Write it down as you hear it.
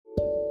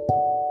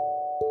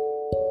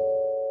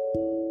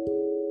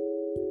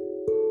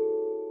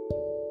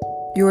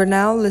You are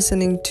now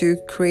listening to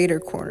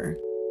Creator Corner.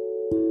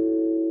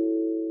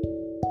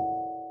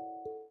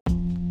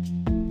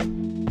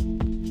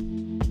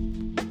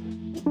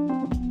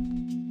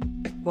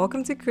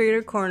 Welcome to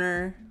Creator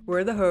Corner.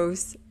 We're the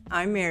hosts.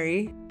 I'm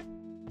Mary.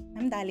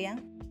 I'm Dalia.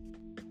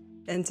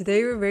 And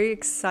today we're very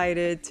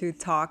excited to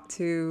talk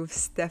to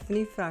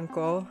Stephanie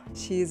Franco.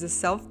 She is a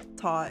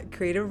self-taught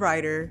creative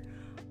writer,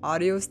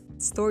 audio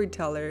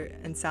storyteller,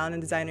 and sound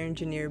and designer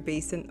engineer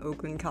based in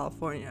Oakland,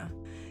 California.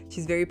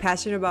 She's very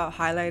passionate about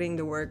highlighting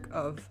the work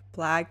of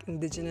Black,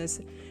 Indigenous,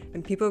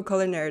 and people of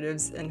color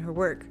narratives in her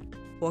work.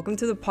 Welcome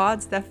to the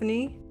pod,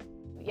 Stephanie.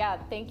 Yeah,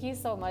 thank you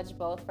so much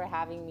both for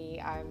having me.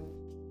 I'm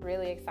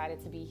really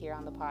excited to be here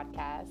on the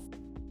podcast.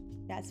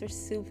 Yes, we're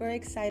super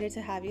excited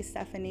to have you,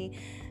 Stephanie.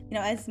 You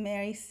know, as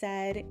Mary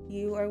said,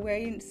 you are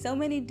wearing so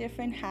many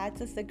different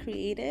hats as a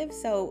creative.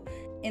 So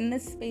in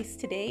this space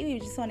today, we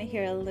just want to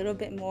hear a little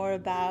bit more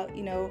about,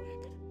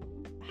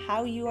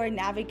 how you are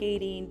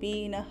navigating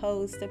being a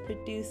host, a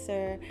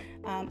producer,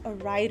 a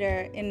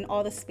writer in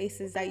all the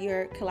spaces that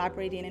you're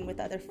collaborating in with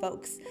other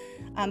folks.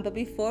 But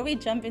before we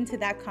jump into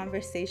that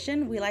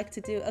conversation, we like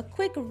to do a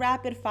quick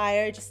rapid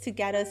fire just to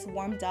get us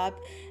warmed up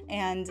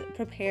and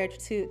prepared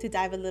to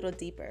dive a little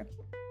deeper.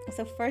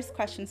 So first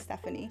question,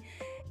 Stephanie,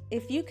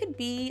 if you could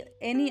be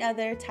any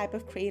other type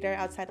of creator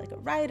outside like a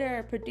writer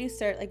or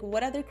producer, like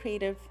what other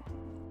creative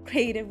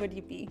would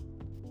you be?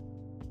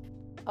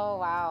 Oh,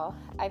 wow.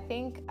 I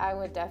think I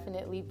would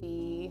definitely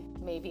be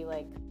maybe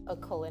like a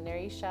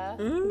culinary chef.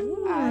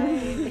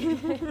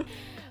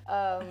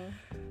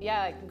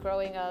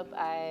 Growing up,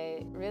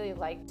 I really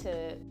like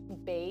to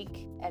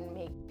bake and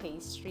make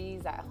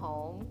pastries at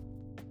home.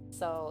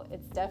 So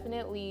it's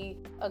definitely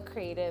a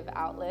creative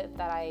outlet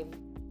that I've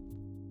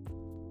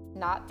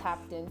not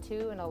tapped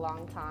into in a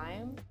long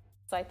time.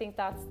 So I think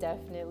that's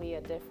definitely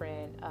a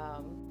different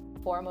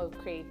form of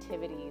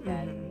creativity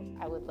that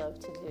I would love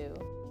to do.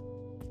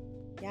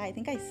 Yeah, I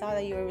think I saw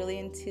that you were really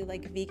into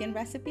like vegan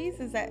recipes.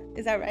 Is that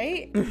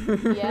right?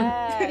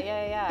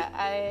 Yeah.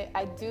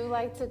 I do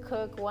like to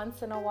cook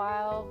once in a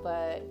while,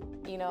 but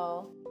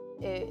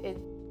it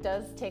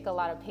does take a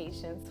lot of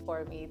patience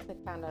for me to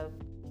kind of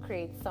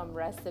create some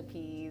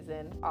recipes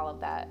and all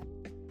of that.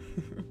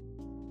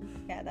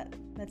 Yeah,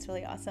 that's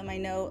really awesome. I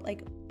know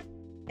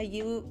I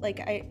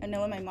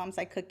know when my mom's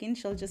like cooking,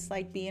 she'll just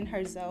like be in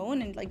her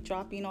zone and like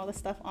dropping all the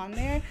stuff on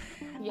there.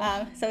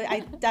 Yeah. So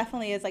I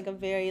definitely is like a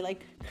very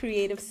like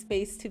creative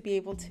space to be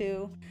able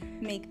to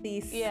make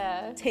these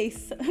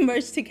tastes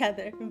merge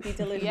together and be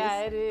delicious.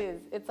 Yeah, it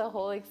is. It's a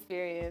whole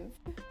experience.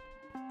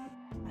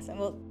 Awesome.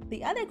 Well,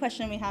 the other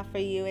question we have for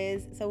you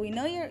is, so we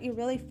know you're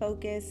really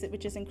focused,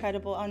 which is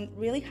incredible, on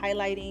really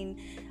highlighting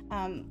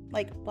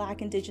like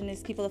Black,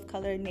 Indigenous, people of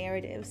color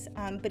narratives.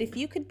 But if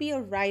you could be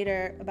a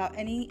writer about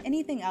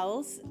anything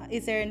else,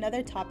 is there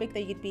another topic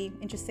that you'd be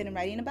interested in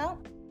writing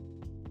about?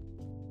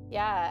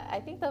 Yeah, I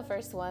think the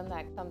first one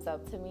that comes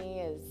up to me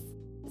is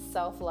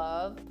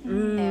self-love.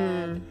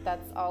 And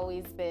that's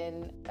always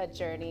been a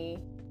journey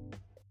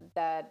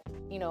that,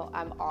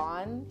 I'm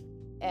on.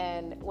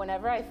 And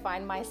whenever I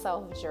find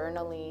myself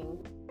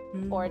journaling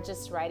or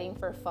just writing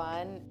for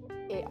fun,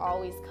 it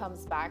always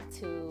comes back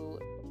to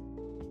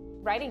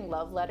writing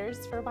love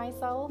letters for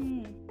myself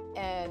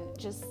and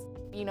just,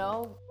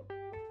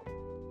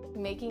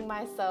 making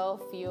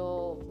myself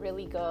feel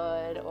really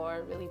good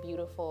or really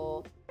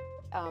beautiful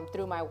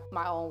through my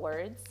own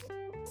words.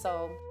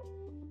 So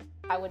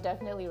I would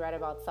definitely write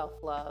about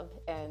self-love,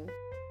 and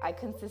I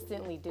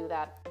consistently do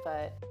that,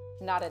 but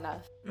not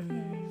enough.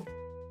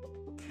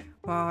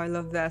 Wow, I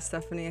love that,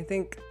 Stephanie. I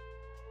think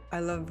I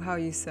love how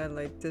you said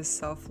like this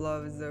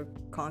self-love is a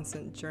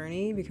constant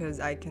journey, because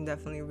I can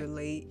definitely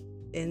relate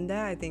in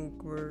that. I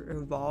think we're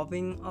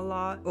evolving a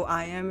lot. Well,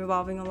 I am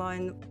evolving a lot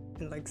in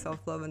like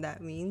self-love and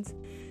that means.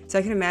 So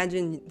I can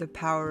imagine the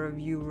power of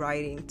you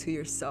writing to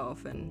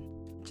yourself and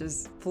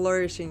just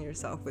flourishing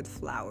yourself with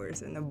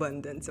flowers and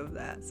abundance of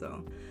that.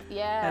 So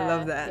I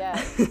love that.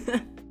 Yeah.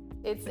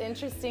 It's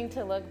interesting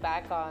to look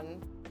back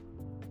on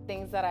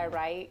things that I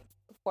write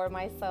for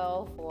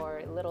myself,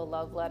 or little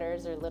love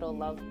letters or little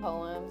love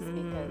poems,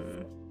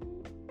 because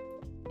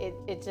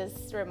it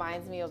just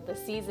reminds me of the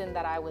season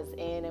that I was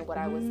in and what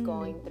I was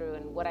going through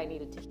and what I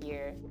needed to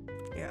hear.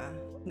 Yeah,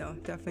 no,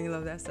 definitely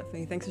love that,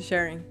 Stephanie. Thanks for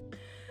sharing.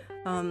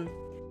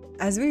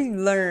 As we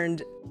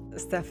learned,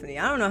 Stephanie,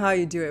 I don't know how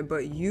you do it,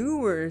 but you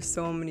wear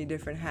so many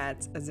different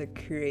hats as a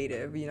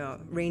creative,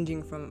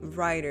 ranging from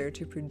writer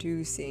to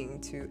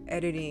producing to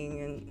editing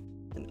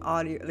and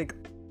audio, like,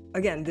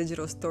 again,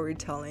 digital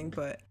storytelling.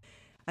 But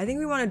I think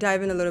we want to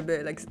dive in a little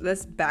bit, like,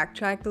 let's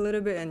backtrack a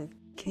little bit. And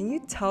can you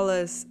tell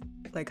us,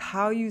 like,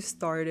 how you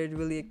started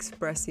really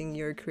expressing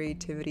your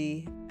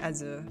creativity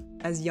as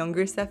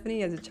younger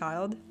Stephanie, as a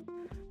child?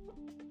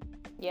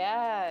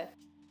 Yeah.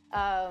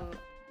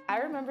 I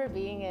remember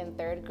being in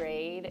 3rd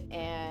grade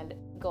and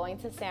going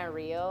to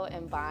Sanrio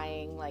and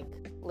buying like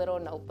little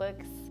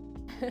notebooks.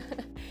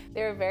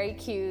 They were very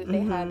cute.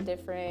 They had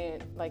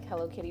different like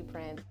Hello Kitty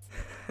prints.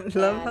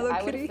 Love Hello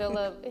Kitty.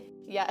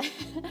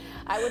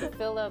 I would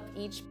fill up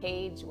each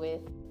page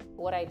with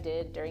what I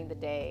did during the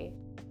day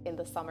in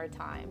the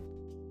summertime.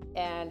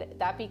 And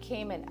that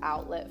became an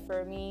outlet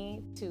for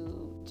me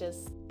to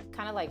just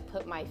kind of like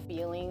put my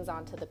feelings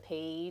onto the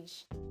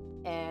page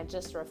and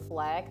just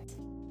reflect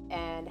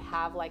and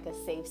have like a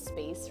safe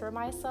space for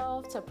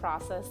myself to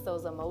process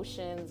those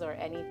emotions or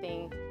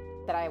anything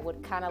that I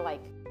would kind of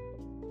like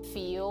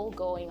feel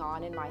going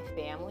on in my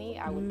family.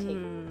 I would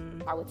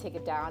take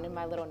it down in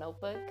my little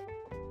notebook.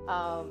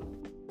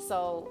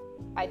 So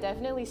I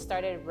definitely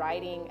started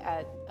writing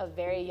at a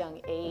very young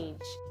age,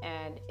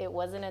 and it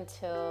wasn't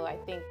until I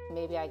think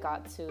maybe I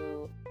got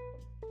to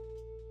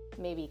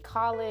maybe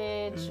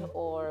college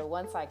or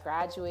once I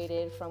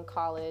graduated from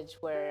college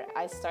where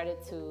I started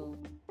to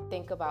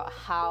think about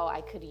how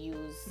I could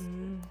use,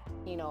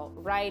 you know,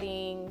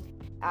 writing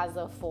as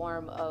a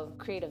form of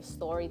creative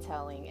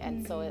storytelling.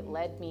 And so it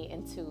led me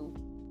into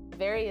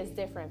various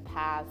different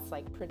paths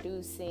like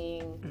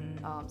producing,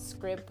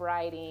 script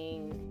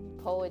writing,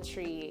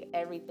 poetry,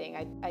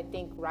 everything. I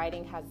think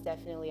writing has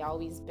definitely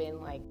always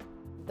been like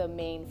the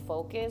main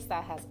focus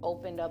that has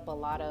opened up a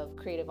lot of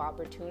creative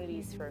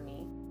opportunities for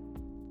me.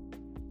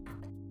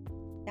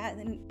 That,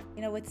 and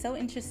you know what's so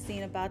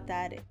interesting about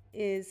that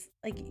is,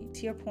 like,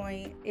 to your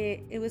point,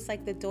 it was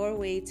like the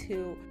doorway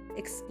to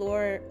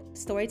explore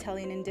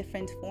storytelling in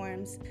different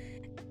forms.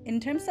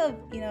 In terms of,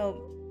 you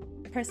know,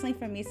 personally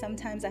for me,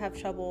 sometimes I have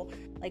trouble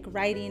like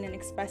writing and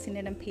expressing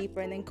it on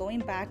paper and then going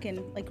back and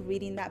like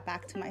reading that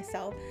back to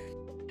myself.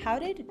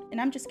 And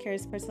I'm just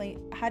curious personally,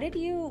 how did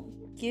you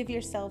give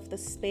yourself the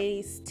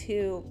space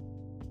to,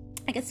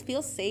 I guess,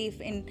 feel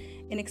safe in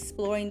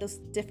exploring those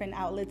different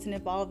outlets and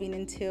evolving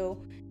into,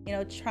 you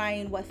know,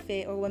 trying what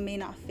fit or what may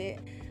not fit?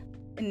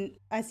 And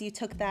as you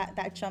took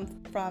that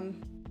jump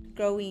from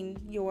growing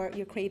your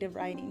creative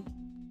writing.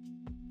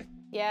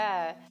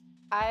 Yeah,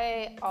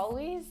 I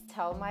always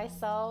tell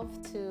myself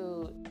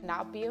to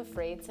not be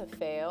afraid to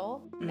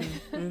fail.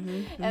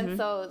 And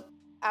so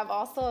I'm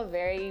also a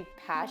very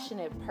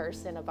passionate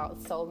person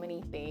about so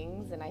many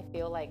things, and I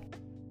feel like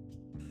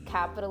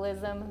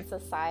capitalism and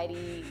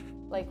society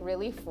like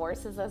really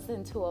forces us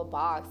into a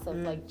box of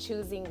like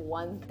choosing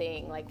one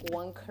thing, like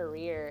one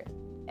career.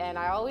 And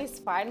I always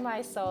find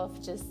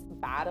myself just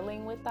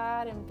battling with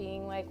that and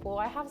being like, well,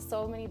 I have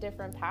so many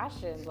different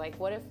passions. Like,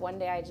 what if one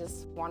day I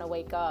just want to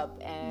wake up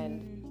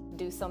and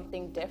do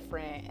something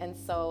different? And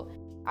so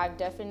I've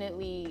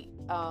definitely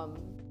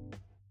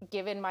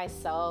given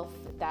myself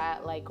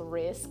that like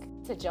risk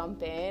to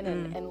jump in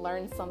and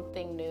learn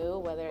something new,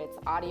 whether it's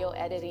audio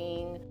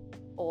editing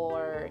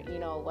or, you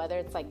know, whether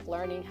it's like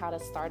learning how to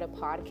start a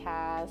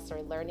podcast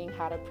or learning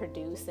how to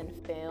produce and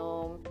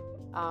film.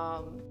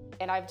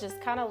 And I've just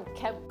kind of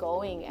kept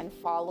going and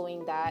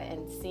following that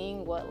and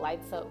seeing what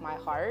lights up my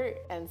heart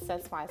and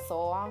sets my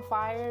soul on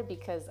fire,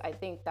 because I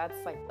think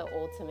that's like the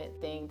ultimate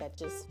thing that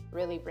just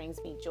really brings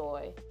me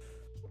joy.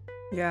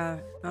 Yeah,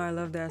 no, I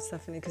love that,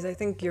 Stephanie, because I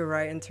think you're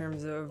right in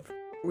terms of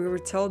we were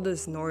told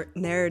this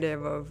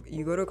narrative of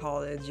you go to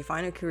college, you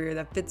find a career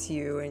that fits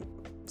you, and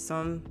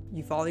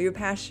you follow your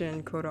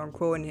passion, quote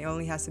unquote, and it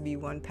only has to be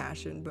one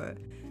passion. But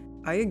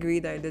I agree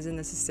that it doesn't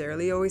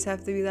necessarily always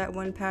have to be that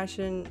one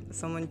passion.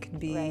 Someone could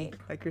be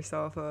like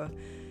yourself,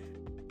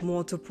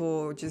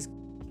 multiple, just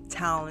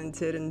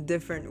talented in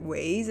different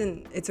ways,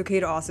 and it's okay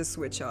to also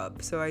switch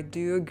up. So I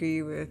do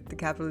agree with the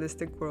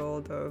capitalistic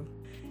world of,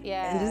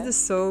 and just the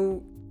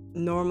so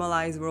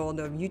normalized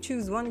world of you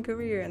choose one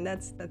career and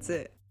that's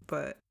it.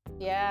 But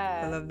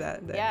I love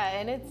that.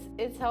 And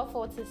it's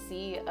helpful to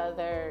see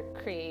other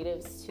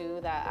creatives too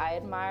that I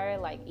admire,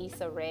 like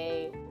Issa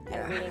Rae,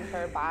 and reading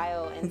her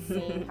bio and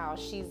seeing how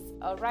she's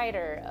a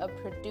writer, a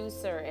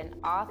producer, an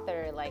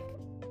author, like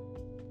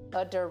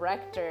a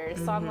director.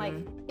 So I'm like,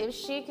 if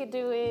she could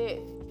do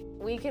it,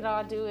 we can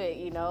all do it,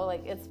 you know,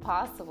 like it's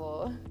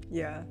possible.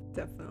 Yeah,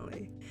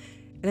 definitely.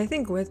 And I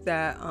think with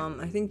that,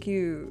 I think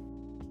you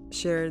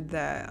shared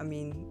that, I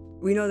mean,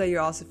 we know that you're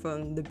also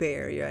from the Bay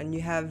Area and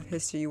you have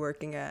history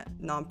working at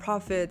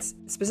nonprofits,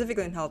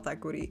 specifically in health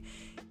equity.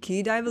 Can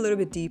you dive a little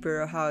bit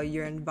deeper on how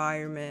your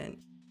environment,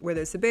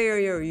 whether it's the Bay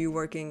Area or you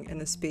working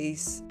in a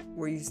space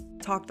where you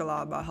talked a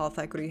lot about health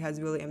equity,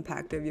 has really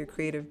impacted your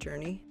creative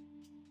journey?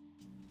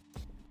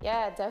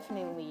 Yeah,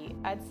 definitely.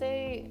 I'd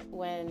say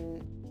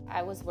when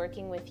I was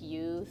working with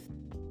youth,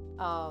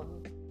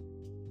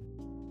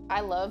 I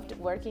loved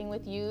working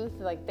with youth.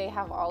 Like, they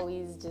have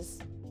always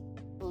just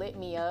lit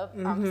me up.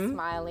 I'm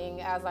smiling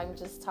as I'm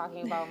just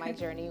talking about my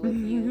journey with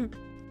youth.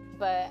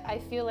 But I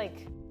feel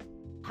like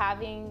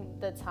having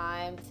the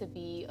time to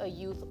be a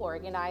youth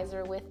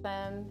organizer with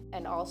them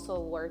and also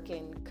work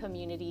in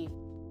community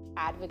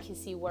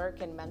advocacy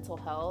work and mental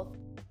health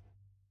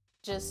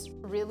just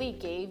really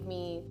gave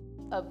me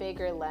a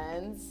bigger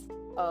lens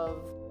of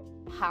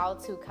how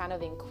to kind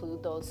of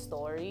include those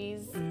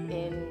stories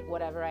in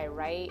whatever I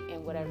write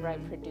and whatever I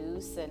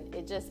produce. And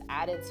it just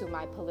added to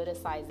my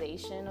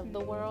politicization of the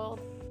world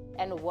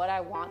and what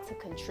I want to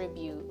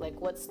contribute, like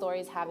what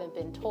stories haven't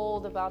been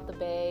told about the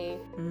Bay,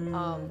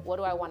 what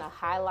do I want to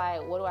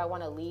highlight, what do I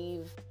want to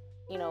leave,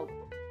 you know,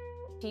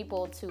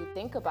 people to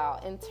think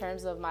about in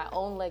terms of my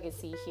own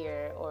legacy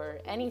here or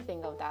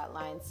anything of that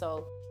line.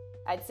 So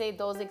I'd say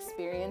those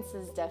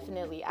experiences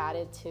definitely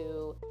added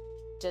to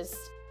just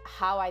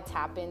how I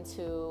tap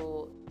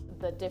into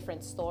the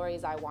different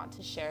stories I want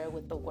to share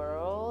with the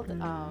world,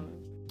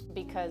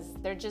 because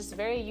they're just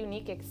very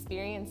unique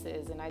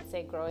experiences. And I'd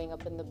say growing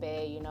up in the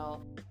Bay, you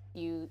know,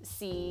 you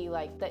see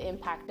like the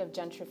impact of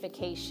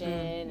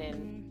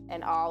gentrification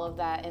and all of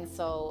that. And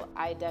so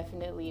I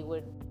definitely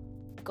would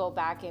go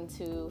back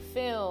into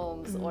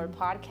films or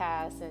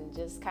podcasts and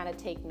just kind of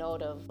take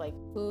note of like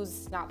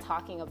who's not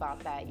talking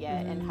about that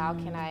yet, and how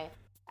can I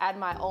add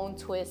my own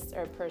twist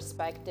or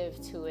perspective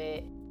to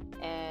it.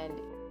 And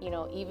you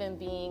know, even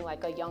being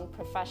like a young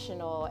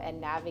professional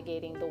and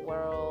navigating the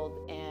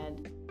world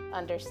and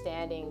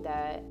understanding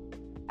that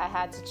I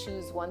had to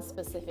choose one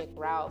specific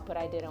route, but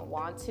I didn't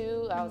want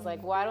to. I was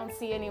like, well, I don't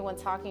see anyone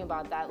talking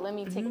about that. Let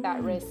me take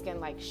that risk and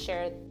like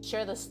share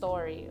the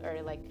story,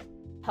 or like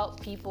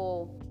help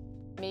people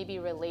maybe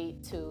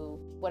relate to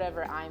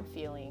whatever I'm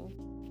feeling.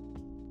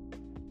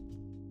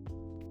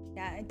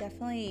 Yeah, I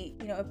definitely,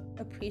 you know,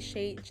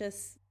 appreciate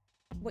just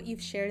what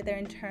you've shared there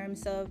in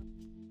terms of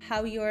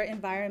how your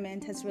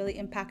environment has really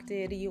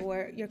impacted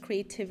your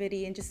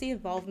creativity, and just the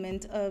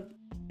involvement of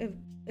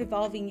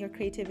evolving your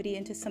creativity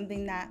into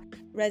something that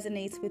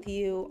resonates with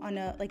you on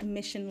a like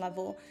mission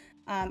level.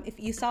 If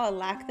you saw a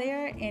lack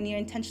there and you're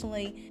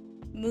intentionally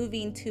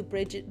moving to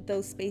bridge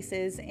those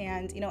spaces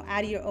and, you know,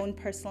 add your own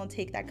personal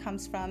take that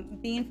comes from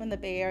being from the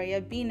Bay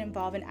Area, being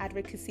involved in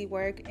advocacy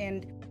work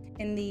and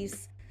in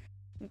these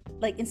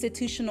like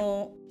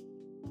institutional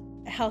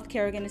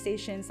healthcare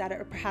organizations that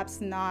are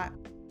perhaps not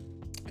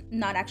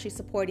actually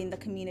supporting the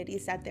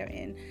communities that they're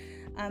in.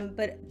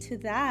 But to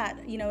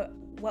that, you know,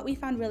 what we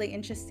found really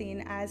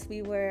interesting as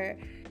we were,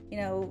 you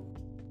know,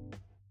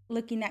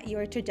 looking at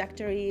your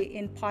trajectory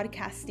in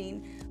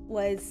podcasting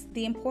was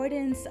the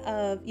importance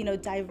of, you know,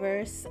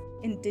 diverse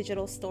in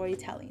digital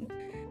storytelling.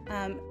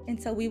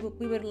 And so we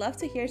would love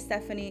to hear,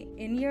 Stephanie,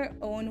 in your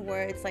own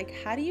words, like,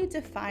 how do you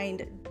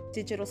define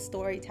digital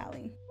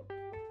storytelling?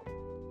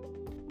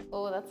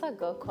 Oh, that's a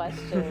good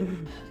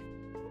question.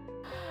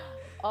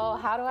 Oh,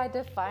 how do I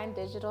define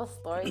digital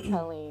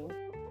storytelling?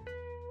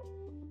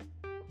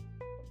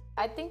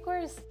 I think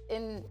we're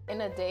in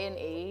a day and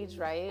age,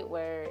 right,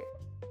 where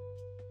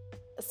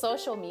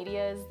social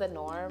media is the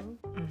norm.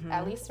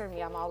 At least for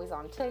me, I'm always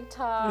on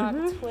TikTok,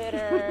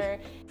 Twitter,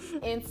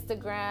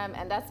 Instagram,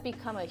 and that's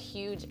become a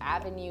huge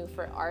avenue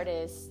for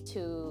artists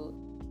to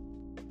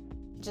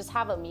just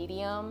have a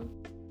medium,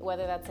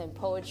 whether that's in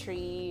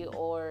poetry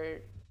or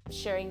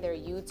sharing their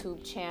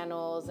YouTube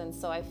channels. And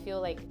so I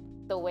feel like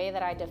the way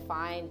that I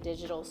define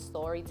digital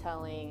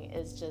storytelling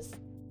is just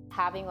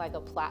having like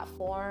a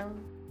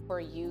platform for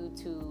you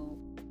to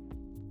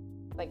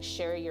like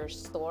share your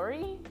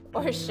story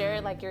or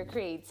share like your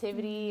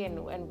creativity and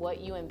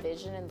what you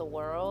envision in the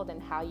world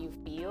and how you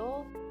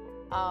feel.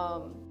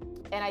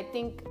 And I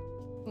think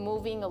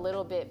moving a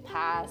little bit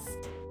past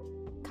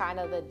kind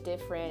of the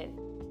different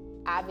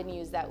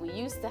avenues that we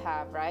used to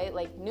have, right?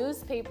 Like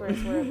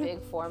newspapers were a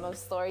big form of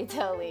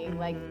storytelling.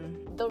 Like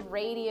the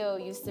radio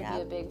used to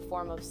be a big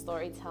form of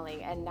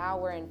storytelling, and now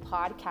we're in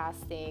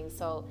podcasting.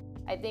 So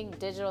I think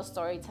digital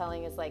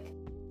storytelling is like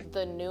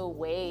the new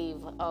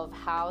wave of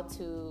how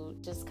to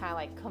just kind of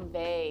like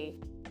convey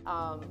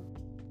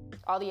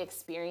all the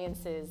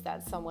experiences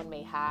that someone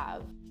may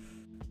have.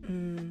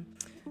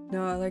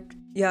 No, I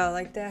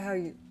like that how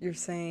you're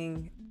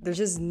saying there's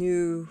just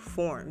new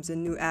forms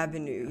and new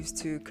avenues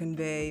to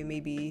convey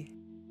maybe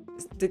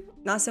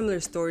not similar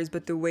stories,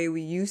 but the way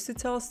we used to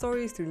tell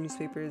stories through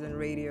newspapers and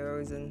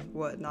radios and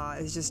whatnot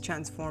is just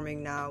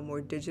transforming now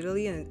more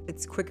digitally, and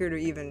it's quicker to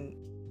even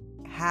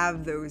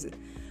have those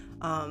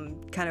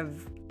kind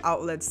of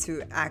outlets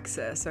to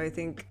access. So I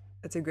think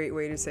that's a great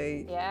way to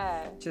say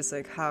just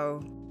like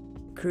how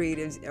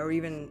creatives or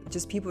even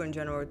just people in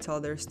general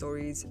tell their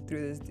stories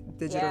through these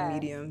digital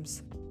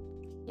mediums.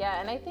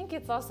 Yeah, and I think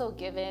it's also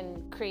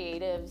given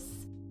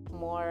creatives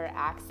more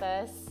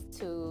access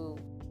to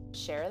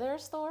share their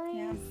stories.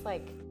 Yeah.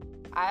 Like,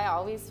 I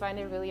always find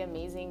it really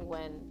amazing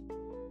when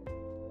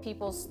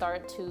people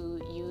start to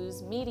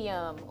use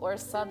Medium or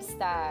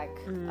Substack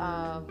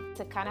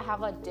to kind of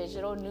have a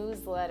digital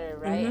newsletter,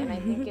 right? And I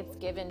think it's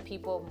given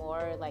people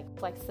more like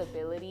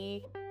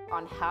flexibility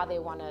on how they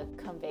want to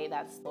convey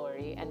that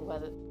story. And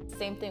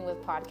same thing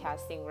with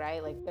podcasting,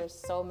 right? Like, there's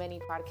so many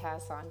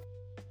podcasts on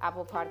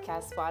Apple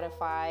Podcasts,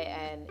 Spotify,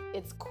 and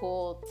it's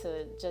cool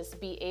to just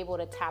be able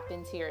to tap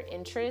into your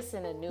interests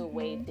in a new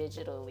way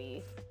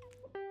digitally.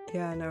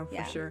 Yeah, no,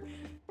 for sure.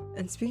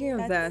 And speaking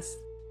of that,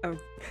 go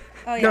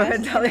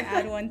ahead, Talia.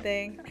 Add one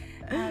thing.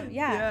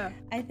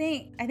 I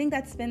think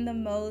that's been the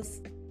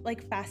most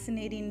like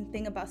fascinating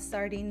thing about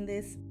starting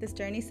this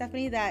journey,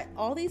 Stephanie, that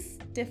all these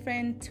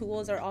different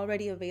tools are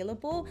already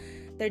available.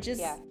 They're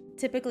just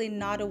typically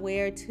not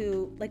aware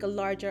to like a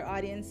larger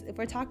audience. If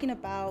we're talking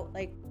about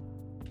like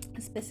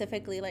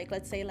specifically, like,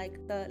 let's say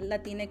like the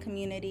Latina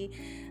community.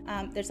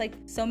 There's like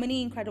so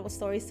many incredible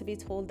stories to be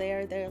told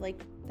there. They're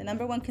like the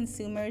number one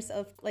consumers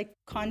of like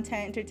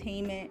content,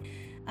 entertainment,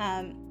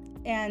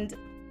 and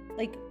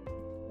like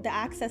the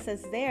access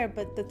is there,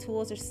 but the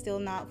tools are still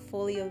not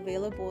fully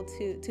available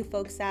to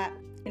folks that,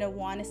 you know,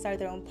 want to start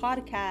their own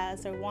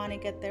podcast or want to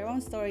get their own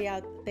story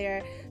out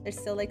there. There's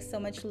still like so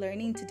much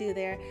learning to do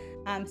there.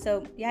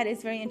 So yeah, it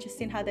is very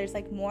interesting how there's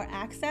like more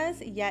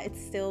access, yet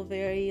it's still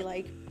very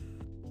like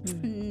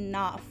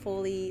not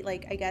fully,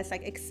 like, I guess,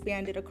 like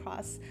expanded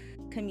across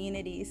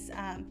communities.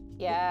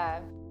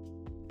 Yeah.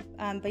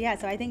 But yeah,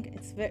 so I think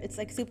it's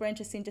like super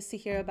interesting just to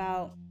hear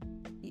about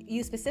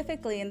you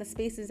specifically in the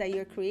spaces that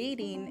you're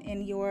creating,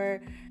 and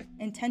you're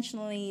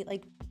intentionally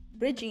like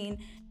bridging.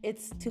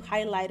 It's to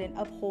highlight and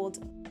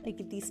uphold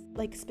like these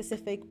like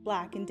specific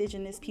Black,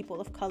 Indigenous,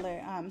 people of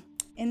color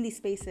in these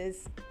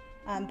spaces.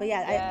 But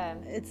yeah,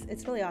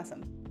 it's really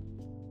awesome.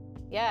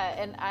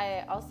 Yeah, and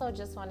I also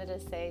just wanted to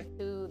say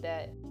too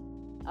that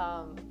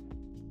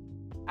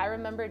I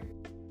remembered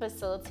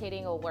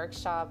facilitating a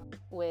workshop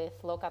with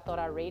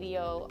Locatora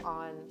Radio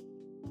on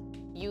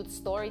youth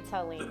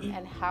storytelling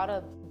and how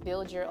to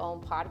build your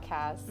own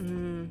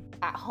podcast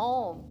at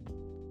home.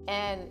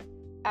 And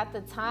at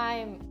the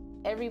time,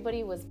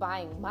 everybody was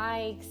buying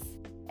mics.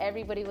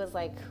 Everybody was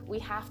like, we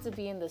have to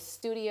be in the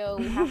studio.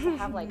 We have to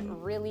have like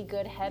really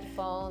good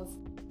headphones.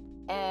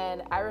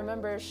 And I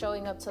remember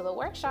showing up to the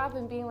workshop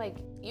and being like,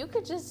 you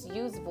could just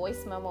use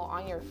voice memo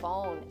on your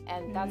phone.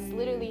 And that's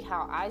literally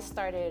how I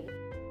started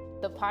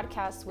the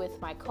podcast with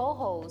my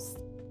co-host,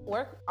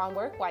 Work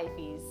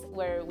Wifeys,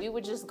 where we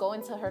would just go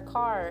into her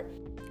car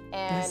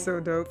and so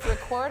dope.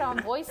 record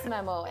on voice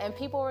memo. And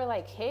people were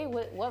like, hey,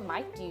 what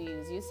mic do you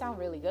use? You sound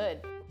really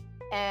good.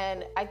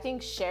 And I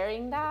think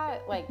sharing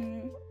that like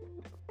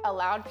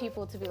allowed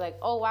people to be like,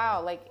 oh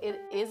wow, like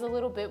it is a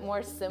little bit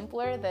more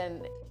simpler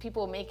than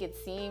people make it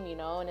seem, you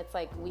know. And it's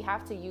like we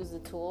have to use the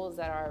tools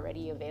that are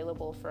already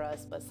available for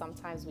us, but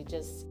sometimes we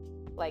just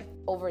like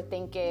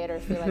overthink it or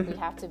feel like we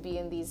have to be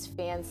in these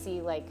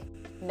fancy like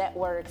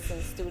networks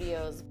and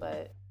studios.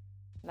 But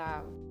nah,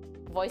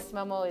 voice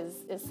memo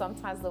is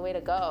sometimes the way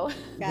to go.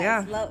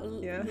 Yes,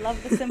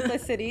 love the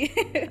simplicity.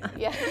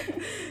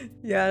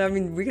 Yeah, I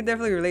mean, we could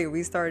definitely relate.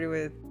 We started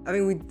with, I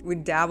mean, we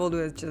dabbled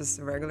with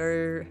just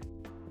regular,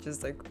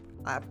 just like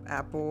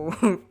Apple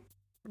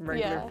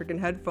regular freaking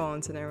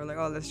headphones, and then we're like,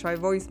 oh, let's try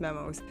voice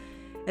memos.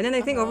 And then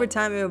I think over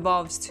time it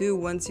evolves too.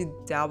 Once you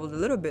dabbled a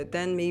little bit,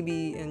 then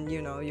maybe in,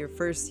 you know, your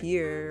first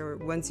year, or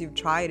once you've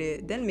tried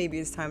it, then maybe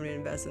it's time to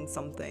invest in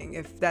something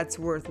if that's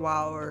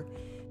worthwhile, or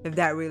if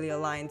that really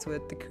aligns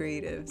with the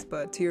creatives.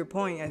 But to your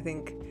point, I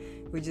think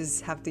we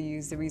just have to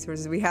use the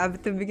resources we have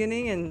at the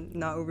beginning and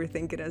not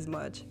overthink it as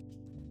much.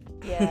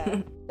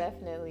 Yeah,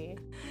 definitely.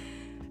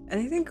 And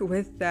I think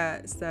with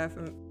that, Steph,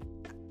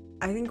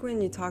 I think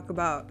when you talk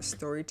about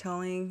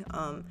storytelling,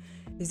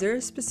 is there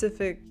a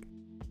specific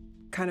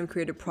kind of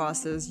creative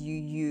process you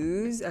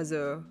use as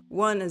a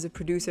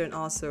producer and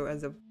also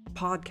as a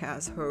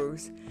podcast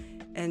host?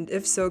 And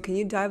if so, can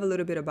you dive a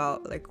little bit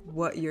about like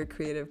what your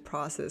creative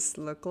process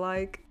look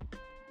like?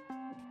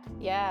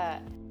 Yeah,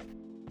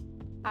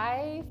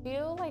 I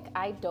feel like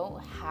I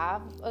don't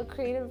have a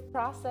creative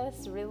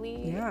process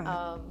really.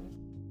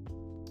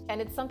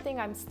 And it's something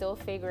I'm still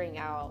figuring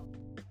out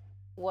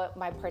what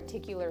my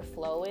particular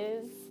flow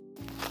is.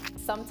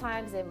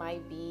 Sometimes it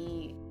might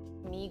be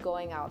me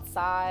going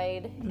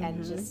outside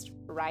and just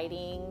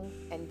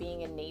writing and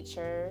being in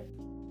nature.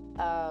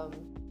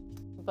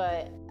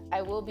 But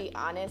I will be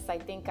honest, I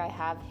think I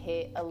have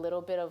hit a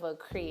little bit of a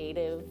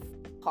creative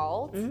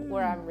halt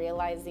where I'm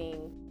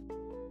realizing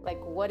like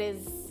what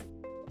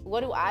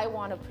do I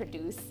want to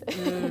produce?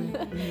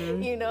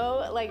 You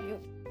know, like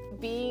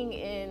being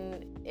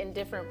in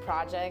different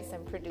projects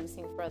and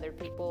producing for other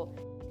people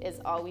is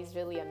always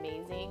really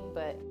amazing,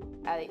 but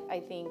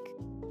I think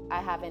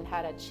I haven't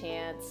had a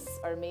chance,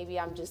 or maybe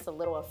I'm just a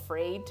little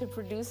afraid to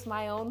produce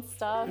my own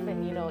stuff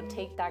and, you know,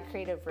 take that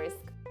creative risk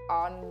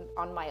on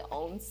my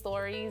own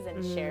stories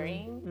and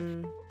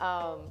sharing.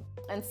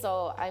 And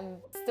so I'm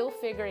still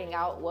figuring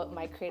out what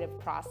my creative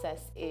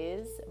process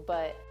is,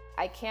 but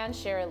I can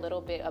share a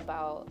little bit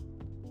about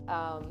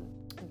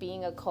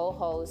being a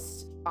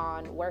co-host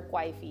on Work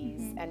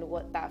Wifeys and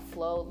what that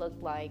flow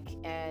looked like.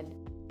 And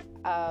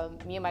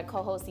me and my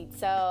co-host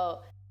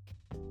Itzel,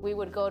 we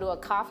would go to a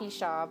coffee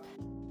shop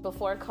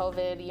before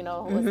COVID, you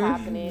know, was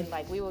happening.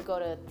 Like we would go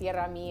to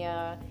Tierra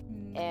Mia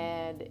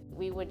and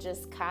we would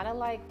just kind of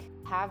like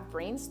have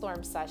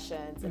brainstorm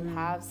sessions and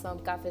have some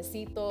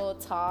cafecito,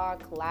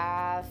 talk,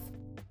 laugh,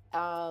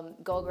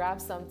 go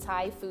grab some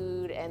Thai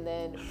food and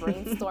then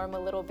brainstorm a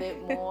little bit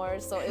more.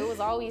 So it was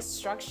always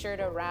structured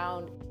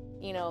around,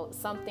 you know,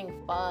 something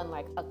fun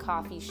like a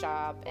coffee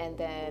shop, and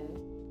then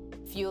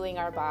fueling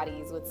our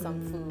bodies with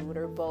some food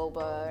or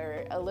boba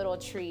or a little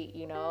treat,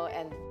 you know.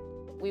 And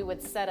we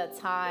would set a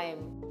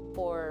time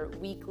for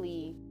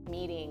weekly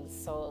meetings.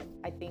 So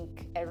I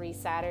think every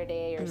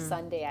Saturday or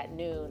Sunday at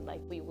noon,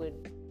 like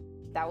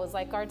that was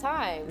like our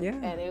time.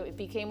 And it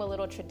became a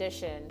little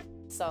tradition.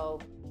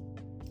 So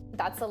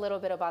that's a little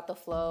bit about the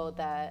flow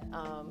that,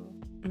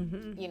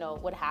 you know,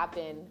 would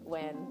happen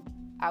when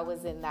I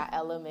was in that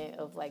element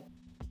of like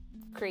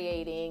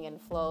creating and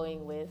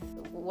flowing with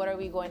what are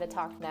we going to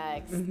talk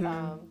next.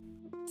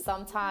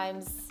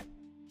 Sometimes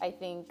I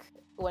think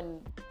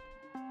when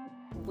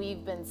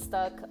we've been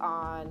stuck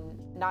on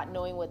not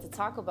knowing what to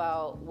talk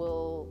about,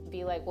 we'll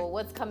be like, well,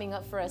 what's coming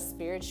up for us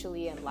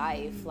spiritually in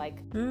life? Like,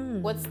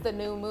 what's the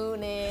new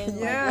moon in?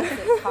 Yeah. Like,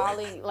 what's it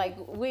calling? Like,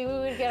 we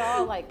would get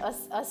all like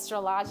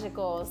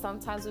astrological.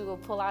 Sometimes we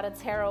would pull out a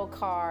tarot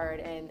card,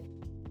 and,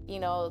 you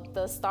know,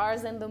 the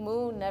stars and the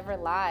moon never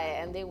lie.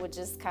 And they would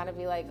just kind of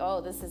be like,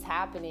 oh, this is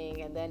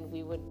happening. And then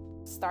we would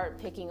start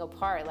picking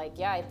apart. Like,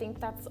 yeah, I think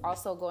that's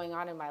also going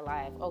on in my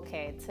life.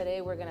 Okay, today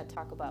we're going to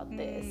talk about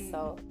this.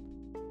 So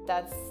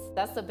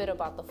that's a bit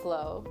about the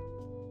flow.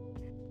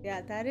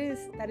 Yeah, that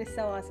is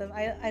so awesome.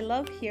 I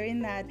love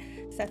hearing that,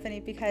 Stephanie,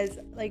 because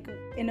like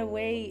in a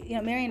way, you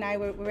know, Mary and I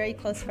were very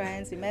close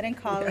friends. We met in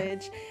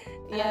college.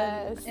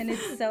 Yes. And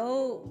it's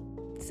so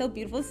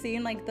beautiful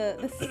seeing like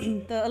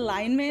the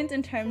alignment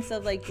in terms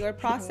of like your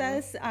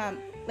process.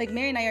 Like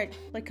Mary and I are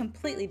like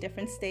completely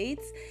different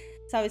states.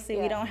 So obviously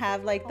we don't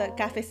have like the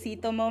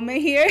cafecito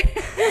moment here.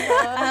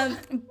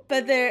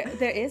 But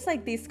there is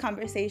like these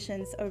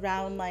conversations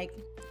around like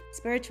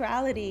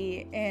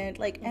spirituality and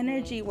like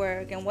energy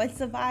work and what's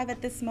the vibe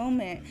at this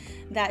moment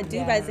that do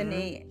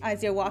resonate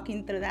as you're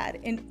walking through that.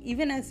 And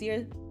even as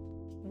you're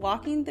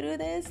walking through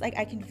this, like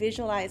I can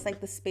visualize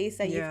like the space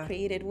that you've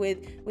created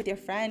with your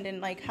friend,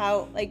 and like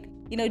how like,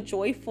 you know,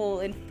 joyful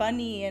and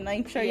funny, and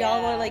I'm sure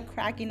y'all were like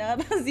cracking up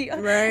as you're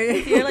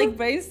like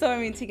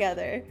brainstorming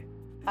together.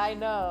 I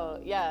know.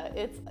 Yeah,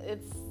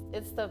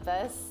 it's the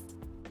best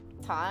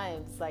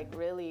times, like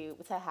really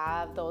to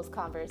have those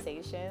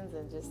conversations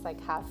and just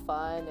like have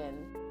fun and,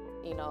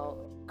 you know,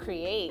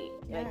 create.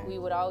 Like we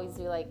would always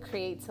be like,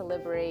 create to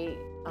liberate,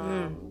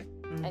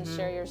 and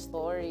share your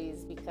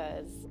stories,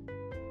 because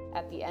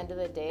at the end of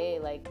the day,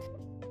 like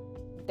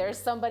there's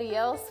somebody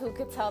else who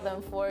could tell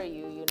them for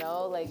you, you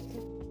know, like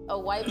a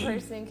white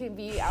person can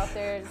be out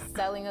there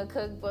selling a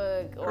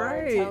cookbook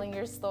or telling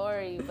your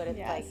story, but it's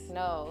like,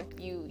 no,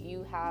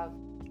 you have,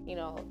 you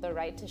know, the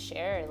right to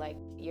share like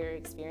your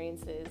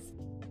experiences.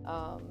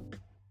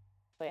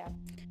 But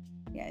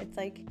it's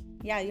like,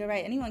 you're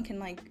right, anyone can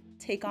like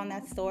take on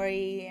that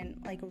story and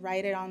like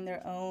write it on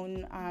their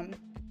own.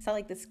 So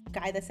like this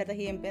guy that said that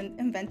he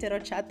invented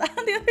horchata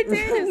the other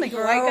day. It was like a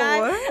white guy.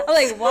 What? I'm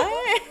like,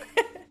 what?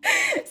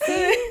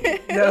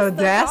 The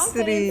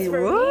audacity.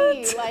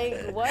 What?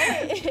 Like,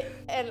 what?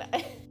 And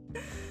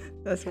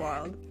that's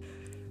wild.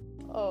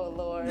 Oh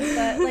Lord.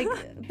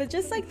 But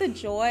just like the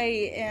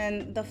joy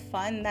and the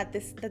fun that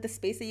the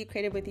space that you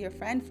created with your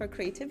friend for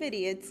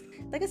creativity, it's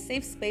like a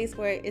safe space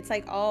where it's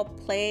like all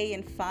play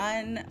and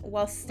fun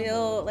while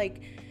still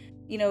like,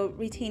 you know,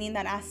 retaining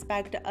that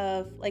aspect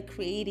of like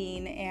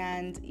creating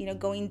and, you know,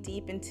 going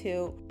deep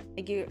into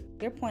like your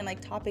point,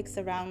 like topics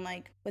around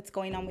like what's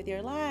going on with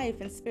your life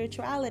and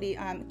spirituality.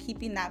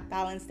 Keeping that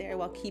balance there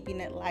while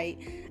keeping it light,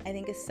 I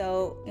think is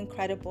so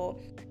incredible.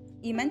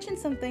 You mentioned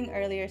something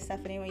earlier,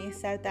 Stephanie, when you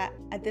said that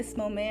at this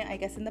moment, I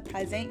guess in the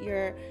present,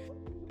 you're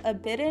a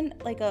bit in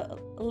like a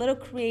little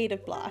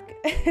creative block.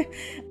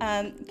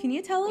 Can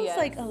you tell us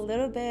like a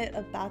little bit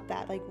about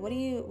that? Like, what do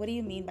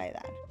you mean by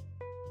that?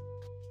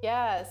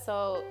 Yeah,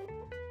 so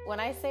when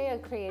I say a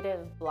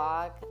creative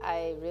block,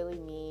 I really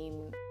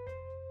mean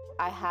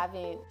I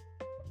haven't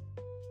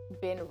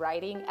been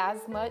writing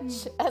as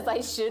much as I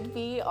should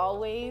be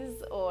always,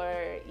 or,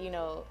 you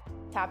know,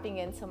 tapping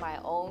into my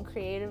own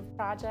creative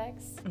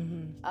projects.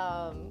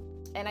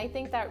 And I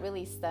think that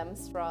really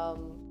stems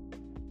from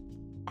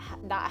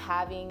not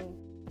having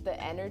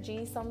the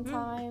energy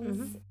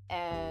sometimes,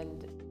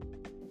 and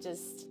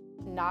just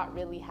not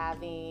really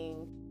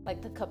having like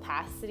the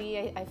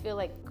capacity. I feel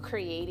like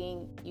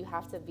creating, you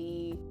have to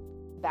be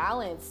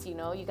balanced, you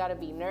know, you got to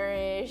be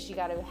nourished, you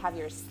got to have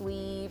your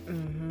sleep,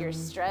 your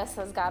stress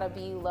has got to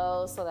be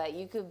low so that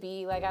you could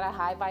be like at a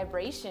high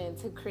vibration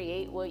to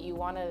create what you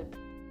want to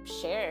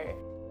share.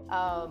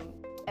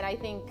 And I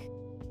think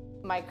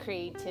my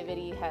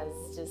creativity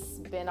has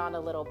just been on a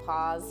little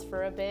pause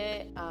for a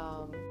bit,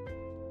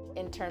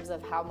 in terms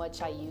of how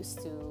much I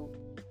used to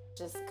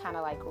just kind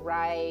of like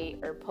write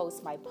or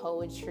post my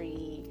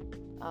poetry.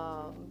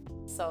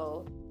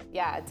 So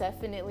yeah,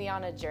 definitely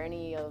on a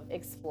journey of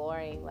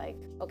exploring like,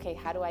 okay,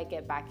 how do I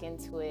get back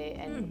into it,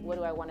 and what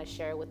do I want to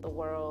share with the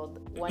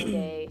world? One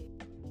day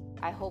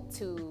I hope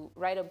to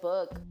write a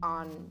book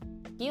on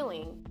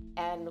healing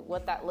and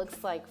what that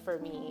looks like for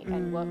me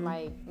and what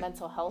my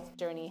mental health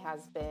journey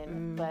has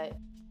been. But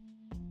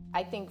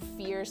I think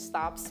fear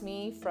stops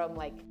me from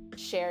like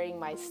sharing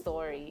my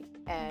story,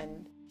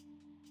 and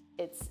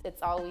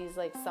it's always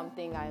like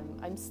something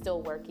I'm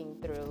still working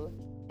through,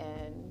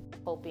 and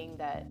hoping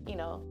that, you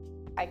know,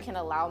 I can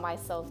allow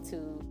myself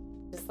to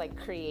just like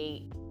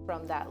create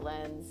from that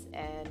lens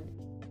and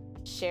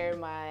share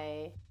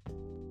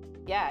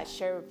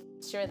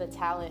share the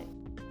talent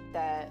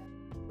that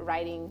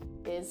writing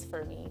is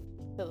for me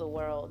to the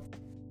world.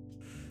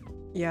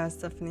 Yeah,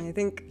 Stephanie, I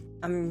think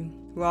I mean,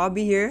 we'll all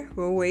be here.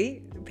 We'll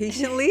wait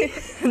patiently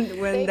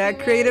when Thank that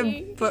you, creative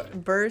Mary.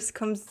 burst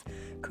comes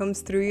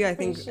through you. I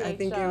Appreciate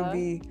think it will y'all.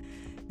 be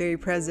very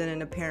present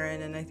and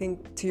apparent. And I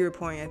think, to your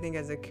point, I think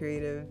as a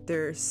creative,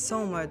 there's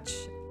so much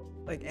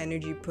like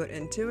energy put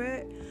into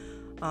it,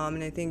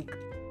 and I think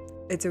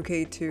it's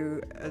okay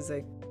to, as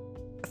like,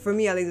 for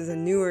me at least as a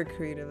newer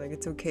creative, like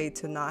it's okay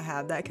to not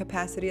have that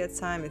capacity at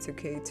time. It's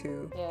okay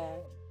to Yeah.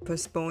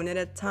 postpone it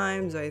at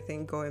times. I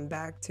think going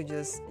back to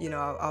just,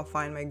 I'll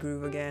find my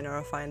groove again, or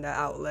I'll find that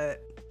outlet.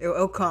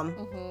 It'll come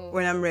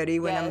when I'm ready,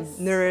 when I'm Yes.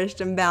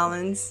 nourished and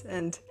balanced.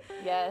 And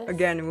Yes.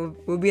 again,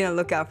 we'll be on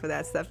the lookout for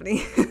that,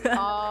 Stephanie.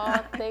 Oh,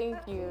 thank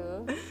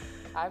you.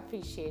 I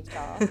appreciate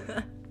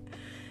y'all.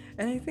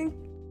 And I think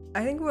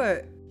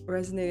what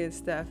resonated,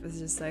 Steph, is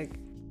just like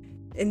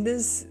in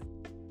this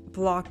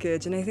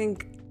blockage. And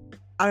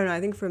I don't know, I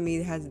think for me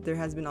there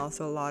has been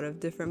also a lot of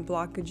different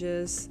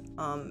blockages,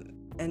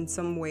 and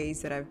some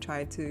ways that I've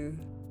tried to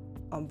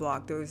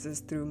unblock those is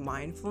through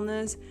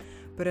mindfulness.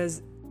 But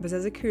as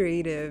a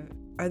creative,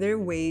 are there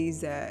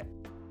ways that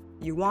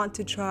you want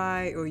to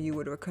try, or you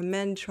would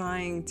recommend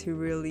trying, to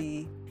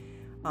really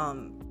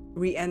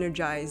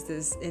re-energize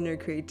this inner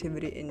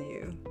creativity in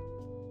you?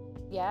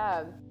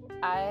 Yeah,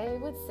 I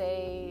would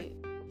say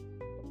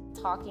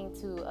talking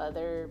to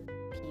other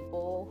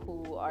people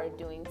who are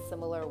doing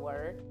similar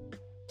work,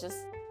 just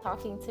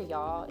talking to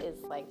y'all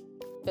is like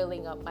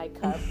filling up my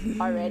cup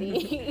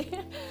already.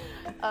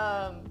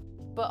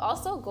 But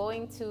also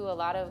going to a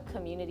lot of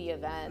community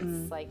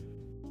events. Like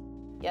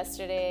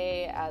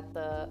yesterday at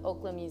the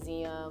Oakland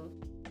Museum,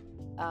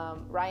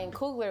 Ryan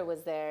Coogler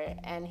was there,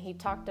 and he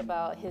talked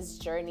about his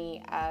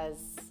journey as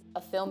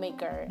a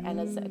filmmaker and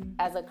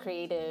as a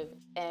creative.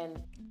 And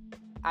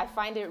I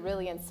find it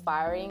really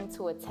inspiring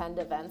to attend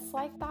events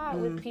like that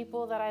with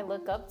people that I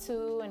look up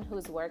to and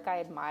whose work I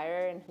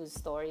admire and whose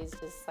stories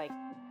just like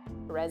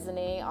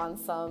resonate on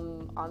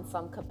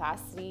some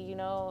capacity, you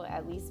know,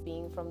 at least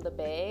being from the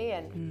Bay.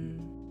 And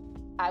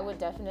I would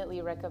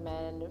definitely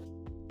recommend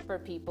for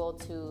people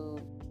to,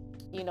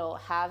 you know,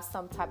 have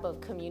some type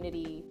of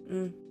community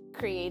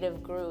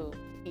creative group,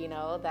 you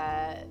know,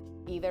 that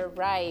either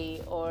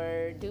write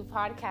or do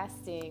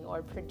podcasting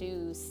or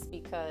produce,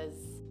 because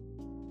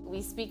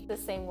we speak the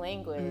same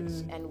language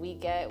and we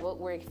get what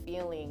we're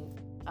feeling.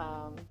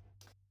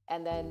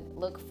 And then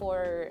look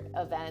for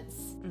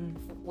events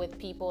with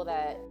people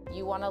that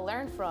you want to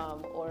learn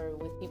from, or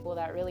with people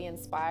that really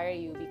inspire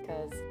you,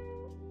 because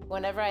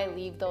whenever I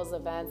leave those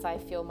events, I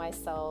feel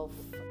myself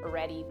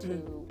ready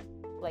to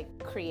like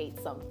create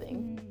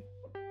something.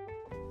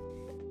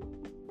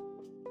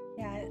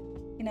 Yeah,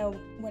 you know,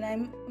 when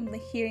I'm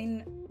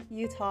hearing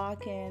you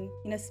talk and,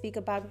 you know, speak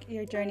about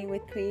your journey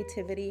with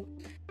creativity,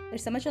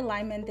 there's so much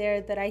alignment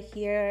there that I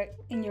hear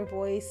in your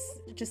voice,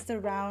 just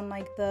around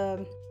like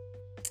the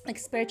like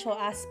spiritual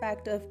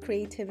aspect of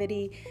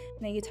creativity.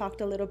 And then you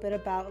talked a little bit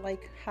about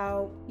like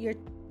how your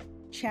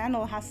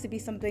channel has to be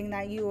something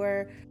that you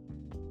are,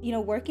 you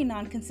know, working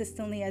on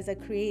consistently as a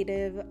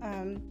creative,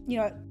 you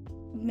know,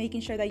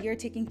 making sure that you're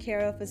taken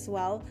care of as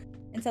well.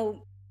 And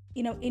so,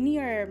 you know, in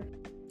your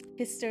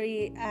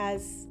history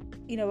as,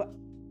 you know,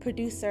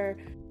 producer,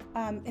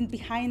 and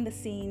behind the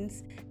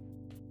scenes,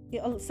 you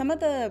know, some of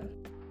the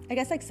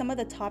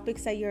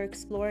topics that you're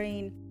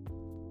exploring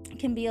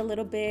can be a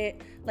little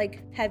bit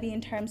like heavy in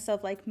terms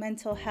of like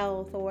mental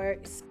health, or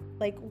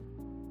like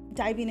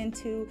diving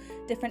into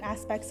different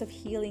aspects of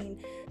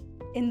healing.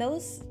 In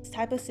those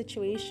type of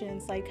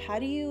situations, like how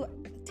do you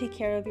take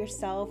care of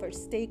yourself or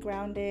stay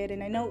grounded?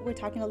 And I know we're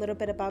talking a little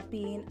bit about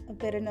being a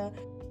bit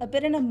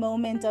in a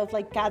moment of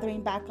like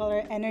gathering back all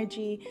our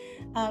energy,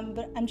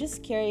 but I'm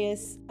just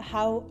curious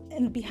how,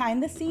 and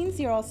behind the scenes,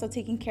 you're also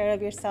taking care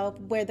of yourself,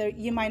 whether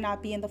you might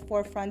not be in the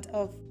forefront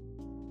of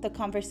the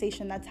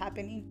conversation that's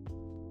happening.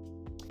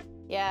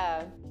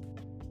 Yeah,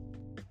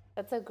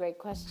 that's a great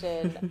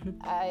question.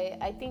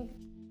 I think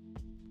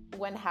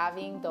when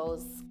having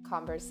those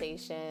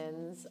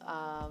conversations,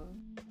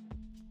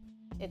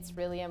 it's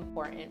really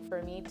important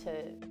for me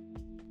to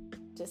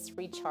just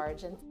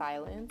recharge in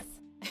silence.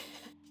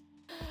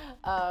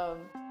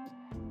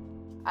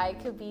 I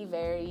could be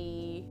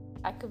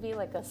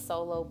like a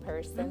solo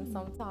person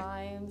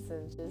sometimes,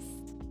 and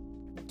just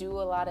do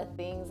a lot of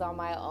things on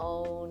my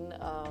own.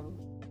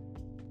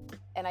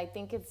 And I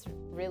think it's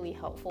really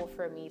helpful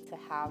for me to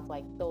have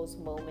like those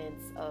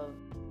moments of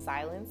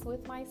silence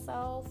with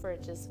myself, or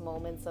just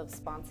moments of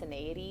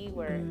spontaneity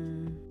where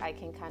I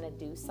can kind of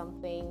do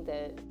something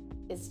that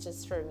is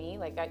just for me.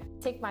 Like I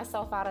take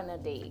myself out on a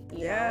date,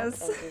 you know, and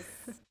just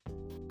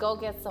go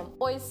get some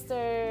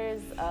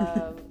oysters,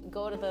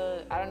 go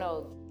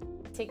to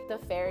take the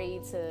ferry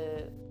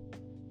to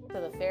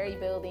the ferry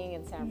building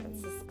in San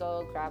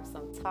Francisco, grab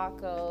some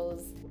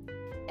tacos.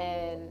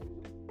 And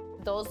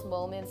those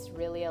moments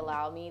really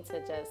allow me to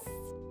just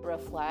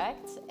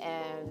reflect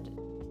and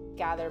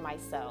gather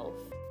myself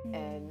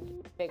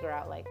and figure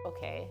out like,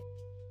 okay,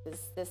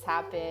 this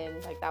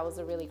happened, like that was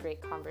a really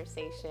great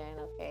conversation.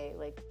 Okay,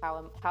 like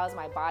how is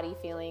my body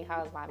feeling?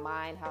 How is my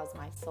mind? How is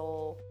my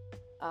soul?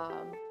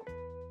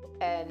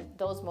 And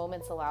those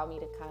moments allow me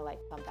to kind of like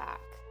come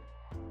back.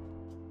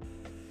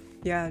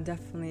 Yeah,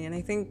 definitely. And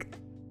I think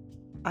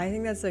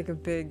that's like a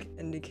big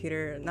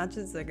indicator, not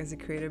just like as a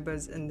creator, but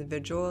as an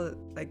individual.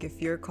 Like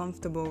if you're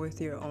comfortable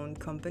with your own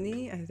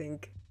company, I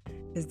think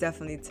it's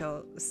definitely it's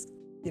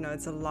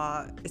a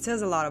lot. It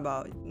says a lot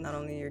about not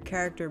only your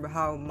character, but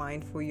how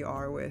mindful you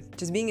are with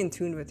just being in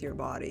tune with your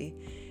body.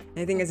 And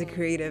I think as a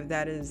creative,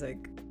 that is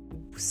like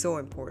so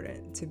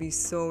important, to be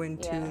so in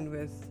tune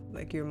with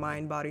like your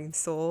mind, body, and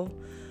soul,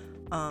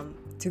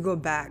 to go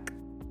back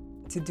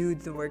to do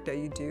the work that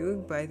you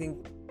do. But I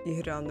think you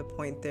hit on the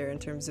point there in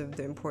terms of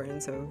the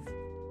importance of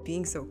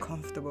being so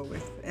comfortable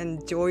with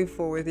and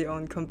joyful with your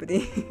own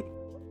company.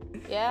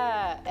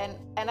 Yeah,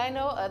 and I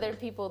know other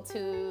people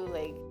too,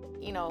 like,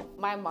 you know,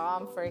 my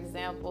mom, for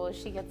example,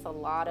 she gets a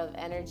lot of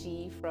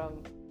energy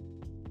from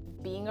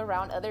being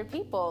around other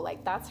people.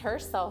 Like that's her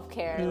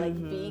self-care, like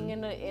being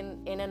in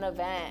an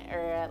event or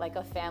at like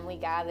a family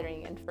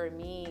gathering. And for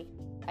me,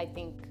 I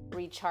think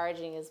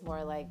recharging is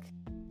more like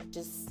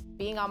just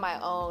being on my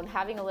own,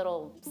 having a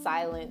little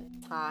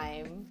silent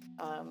time,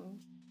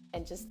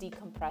 and just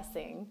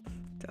decompressing.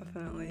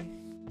 Definitely.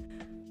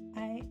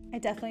 I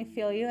definitely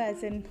feel you,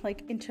 as in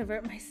like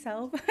introvert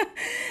myself.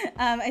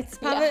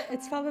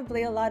 It's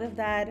probably a lot of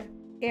that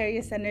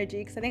Aries energy,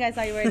 because I think I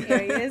saw you were in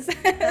Aries.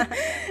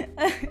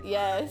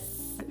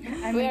 Yes.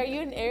 Wait, are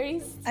you an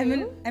Aries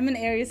too? I'm an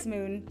Aries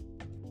moon.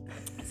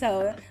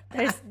 So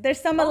there's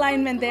some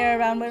alignment there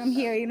around what I'm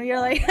hearing. You know, you're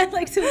like, I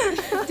like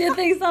to do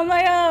things on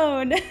my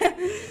own.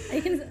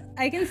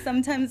 I can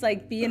sometimes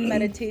like be in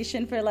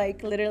meditation for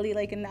like literally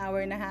like an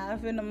hour and a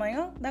half, and I'm like,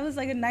 oh, that was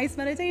like a nice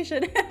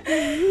meditation.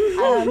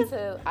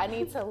 I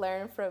need to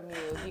learn from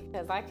you,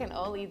 because I can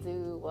only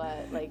do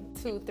like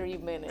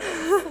 2-3 minutes.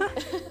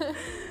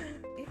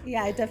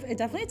 Yeah, it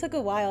definitely took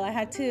a while. I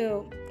had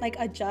to like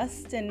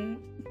adjust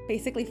and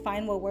basically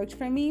find what worked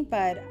for me,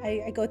 but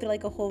I go through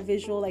like a whole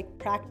visual like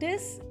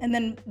practice, and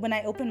then when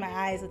I open my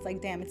eyes, it's like,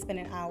 damn, it's been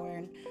an hour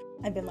and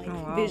I've been like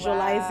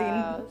visualizing.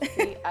 Wow.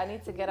 See, I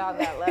need to get on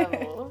that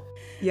level.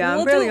 Yeah,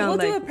 I'm barely on we'll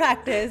like. do a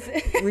practice.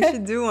 We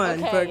should do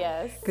one, okay, but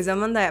yes. Because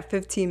I'm on that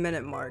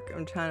 15-minute mark.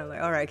 I'm trying to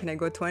like, all right, can I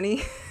go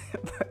 20?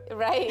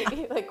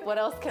 Right, like what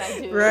else can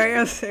I do? Right,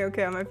 I'll say,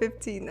 okay, I'm at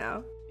 15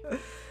 now.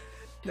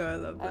 No, I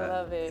love that. I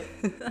love it.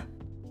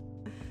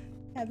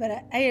 Yeah, but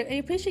I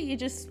appreciate you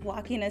just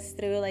walking us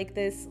through like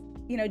this,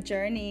 you know,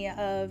 journey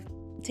of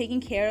taking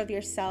care of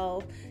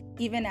yourself,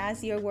 even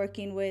as you're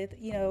working with,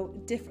 you know,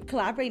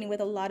 collaborating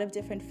with a lot of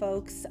different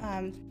folks,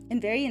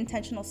 in very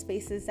intentional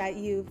spaces that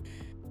you've,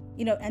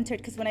 you know, entered.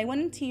 Because when I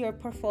went into your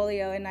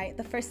portfolio, and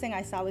the first thing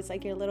I saw was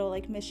like your little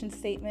like mission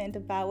statement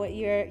about what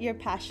you're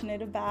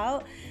passionate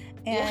about.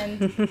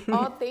 And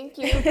oh, thank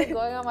you for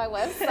going on my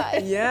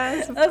website.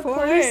 Yes, of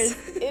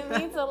course. It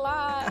means a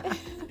lot.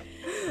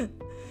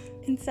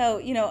 And so,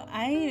 you know,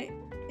 I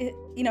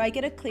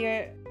get a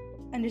clear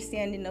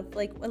understanding of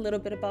like a little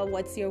bit about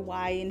what's your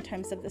why in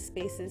terms of the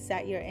spaces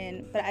that you're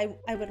in. But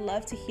I would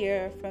love to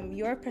hear from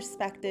your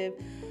perspective,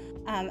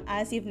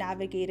 as you've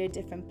navigated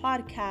different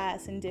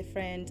podcasts and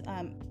different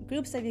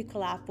groups that you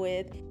collab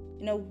with,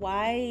 you know,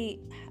 why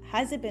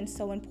has it been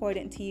so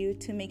important to you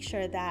to make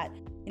sure that,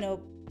 you know,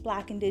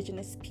 Black,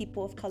 Indigenous,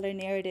 people of color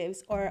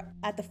narratives are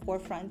at the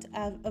forefront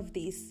of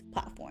these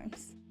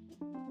platforms?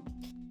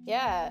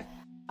 Yeah,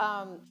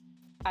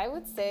 I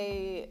would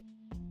say,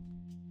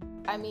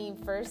 I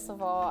mean, first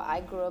of all,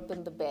 I grew up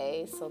in the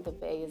Bay, so the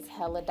Bay is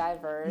hella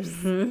diverse.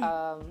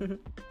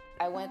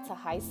 I went to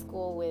high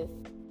school with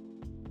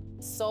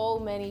so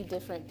many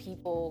different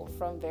people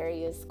from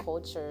various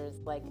cultures.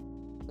 Like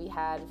we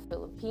had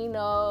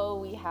Filipino,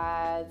 we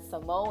had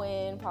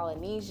Samoan,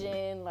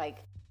 Polynesian,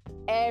 like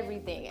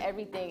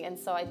everything. And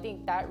so I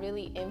think that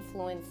really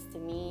influenced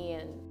me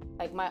and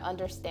like my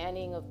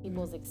understanding of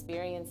people's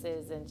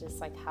experiences and just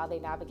like how they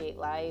navigate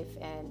life,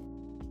 and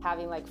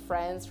having like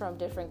friends from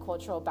different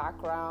cultural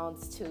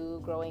backgrounds too,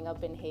 growing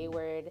up in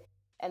Hayward.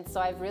 And so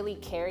I've really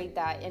carried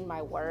that in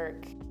my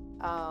work.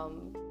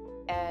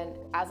 And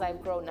as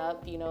I've grown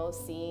up, you know,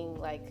 seeing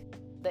like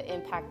the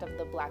impact of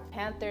the Black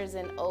Panthers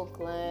in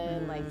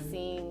Oakland, like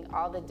seeing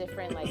all the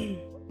different like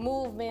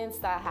movements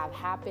that have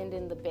happened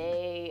in the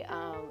Bay,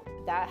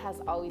 that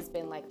has always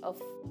been like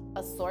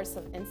a source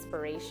of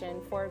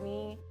inspiration for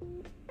me.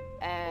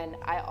 And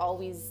I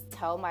always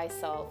tell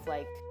myself,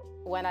 like,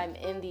 when I'm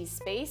in these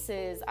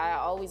spaces, I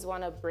always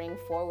want to bring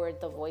forward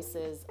the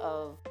voices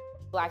of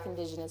Black,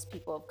 Indigenous,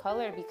 people of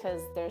color,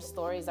 because their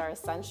stories are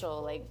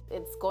essential. Like,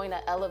 it's going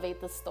to elevate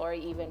the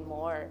story even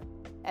more.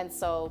 And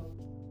so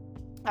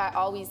I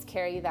always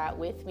carry that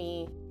with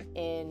me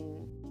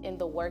in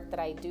the work that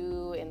I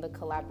do, in the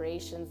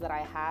collaborations that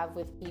I have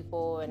with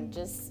people, and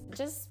just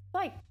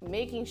like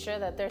making sure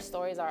that their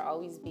stories are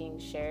always being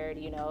shared,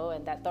 you know,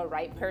 and that the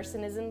right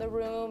person is in the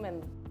room.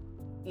 And,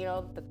 you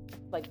know,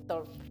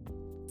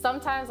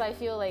 sometimes I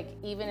feel like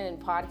even in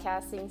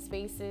podcasting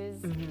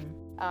spaces,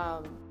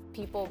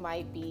 people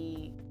might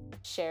be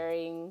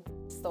sharing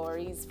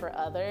stories for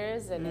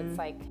others, and it's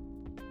like,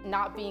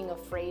 not being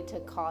afraid to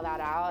call that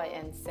out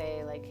and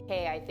say like,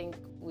 hey, I think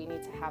we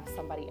need to have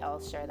somebody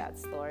else share that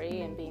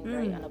story, and being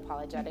very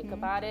unapologetic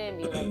about it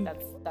and be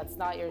like, that's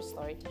not your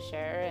story to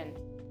share. And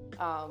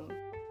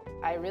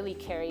I really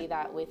carry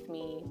that with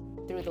me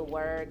through the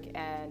work,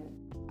 and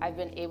I've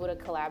been able to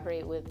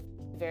collaborate with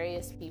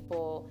various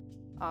people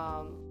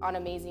on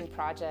amazing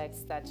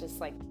projects that just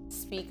like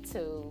speak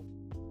to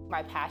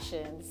my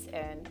passions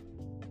and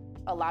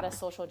a lot of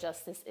social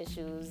justice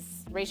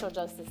issues, racial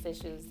justice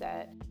issues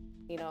that,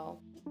 you know,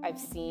 I've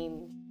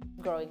seen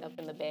growing up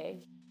in the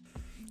Bay.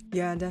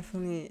 Yeah,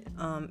 definitely.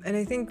 And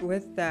I think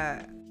with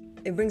that,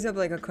 it brings up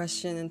like a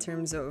question in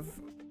terms of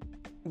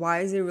why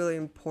is it really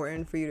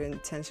important for you to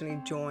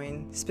intentionally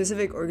join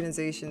specific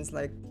organizations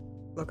like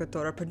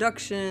Locatora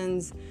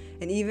Productions,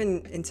 and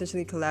even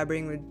intentionally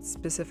collaborating with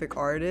specific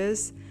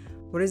artists?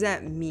 What does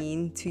that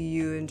mean to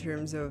you in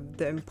terms of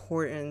the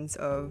importance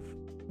of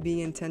being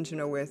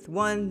intentional with,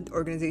 one,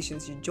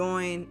 organizations you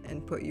join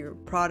and put your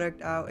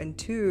product out, and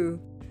two,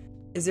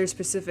 is there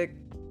specific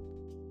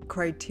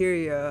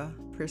criteria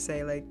per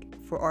se, like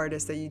for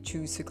artists that you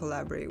choose to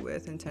collaborate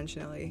with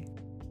intentionally?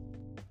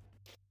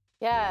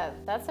 Yeah,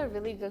 that's a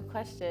really good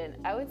question.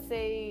 I would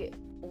say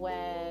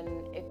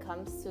when it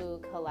comes to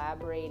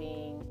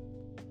collaborating,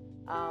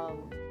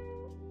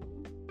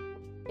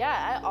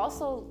 I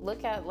also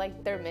look at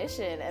like their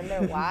mission and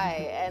their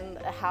why and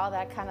how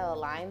that kind of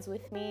aligns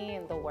with me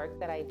and the work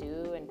that I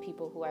do and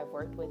people who I've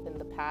worked with in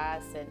the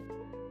past, and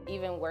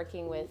even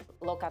working with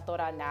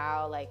Locatora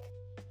now, like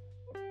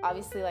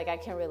obviously like I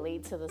can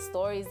relate to the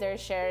stories they're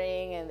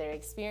sharing and their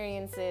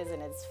experiences,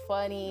 and it's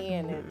funny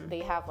and they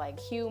have like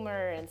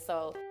humor, and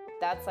so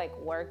that's like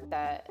work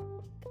that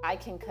I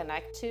can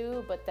connect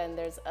to. But then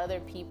there's other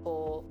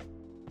people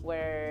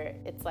where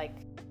it's like,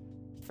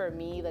 for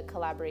me, the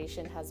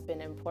collaboration has been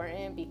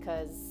important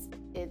because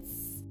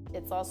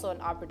it's also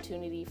an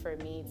opportunity for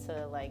me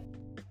to like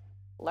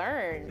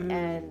learn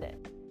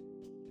and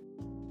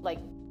like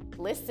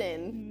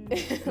listen,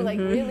 like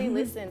really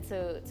listen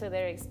to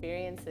their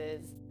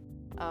experiences,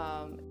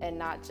 and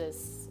not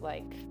just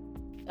like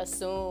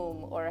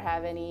assume or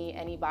have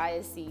any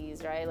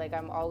biases, right? Like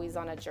I'm always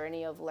on a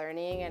journey of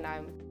learning, and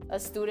I'm a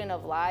student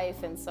of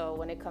life, and so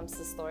when it comes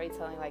to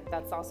storytelling, like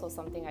that's also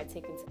something I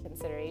take into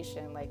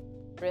consideration, like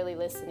really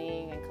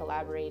listening and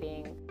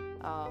collaborating,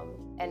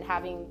 and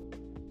having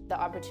the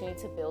opportunity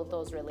to build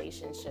those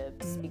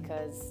relationships,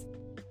 because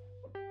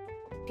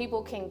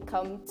people can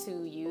come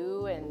to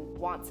you and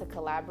want to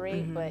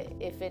collaborate, but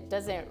if it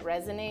doesn't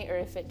resonate or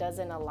if it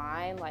doesn't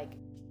align, like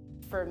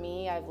for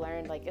me, I've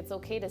learned like it's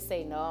okay to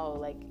say no.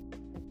 Like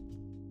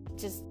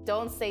just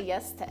don't say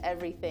yes to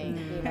everything,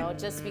 you know,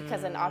 just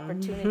because an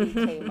opportunity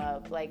came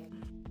up. Like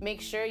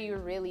make sure you're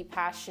really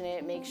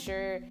passionate, make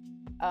sure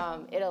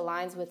it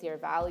aligns with your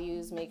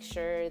values, make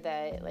sure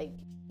that like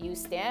you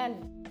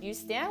stand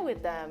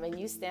with them and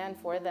you stand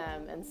for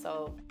them. And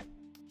so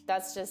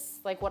that's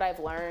just like what I've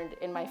learned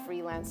in my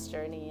freelance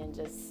journey, and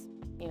just,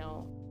 you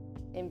know,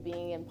 in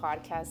being in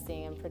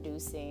podcasting and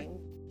producing.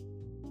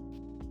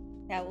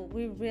 Yeah, well,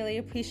 we really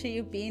appreciate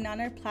you being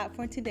on our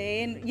platform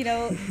today. And, you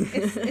know,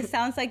 it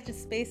sounds like,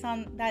 just based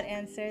on that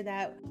answer,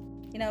 that,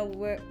 you know,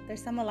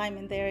 there's some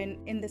alignment there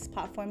in this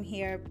platform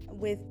here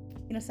with,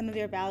 you know, some of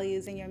your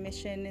values and your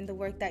mission and the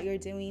work that you're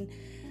doing.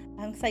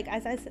 It's like,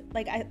 as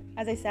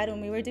I said,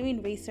 when we were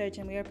doing research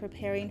and we were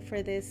preparing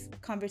for this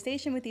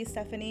conversation with you,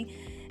 Stephanie,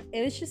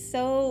 it was just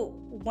so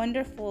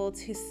wonderful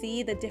to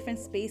see the different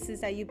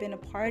spaces that you've been a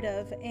part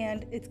of.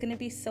 And it's going to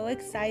be so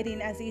exciting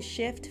as you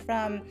shift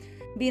from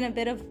being a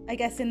bit of, I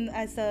guess,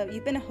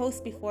 you've been a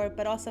host before,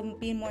 but also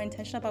being more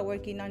intentional about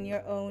working on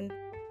your own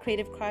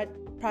creative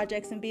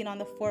projects and being on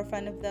the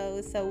forefront of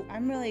those. So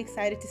I'm really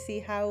excited to see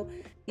how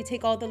you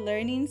take all the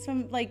learnings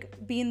from like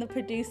being the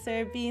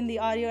producer, being the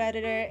audio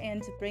editor,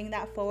 and to bring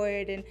that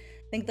forward. And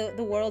I think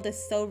the world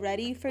is so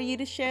ready for you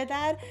to share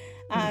that.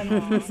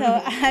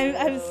 So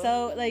I'm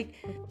so like,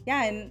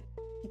 yeah, and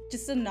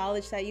just the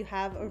knowledge that you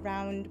have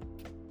around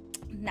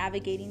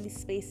navigating these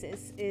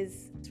spaces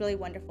it's really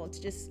wonderful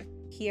to just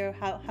hear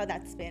how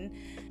that's been.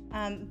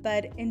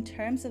 But in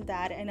terms of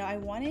that, I know I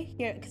want to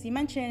hear, because you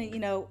mentioned, you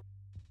know,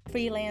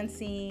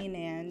 freelancing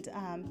and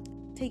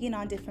taking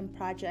on different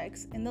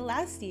projects. In the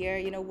last year,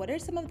 you know, what are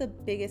some of the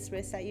biggest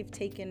risks that you've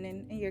taken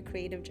in your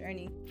creative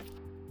journey?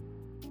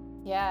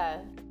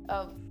 Yeah.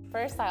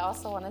 First, I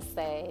also want to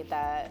say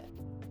that,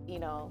 you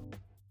know,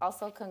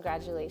 also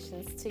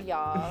congratulations to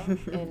y'all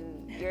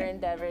in your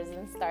endeavors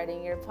in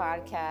starting your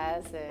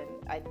podcast. And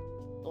I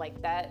like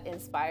that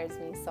inspires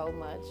me so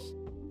much.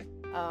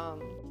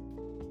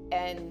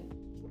 And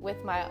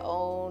with my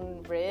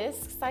own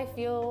risks, I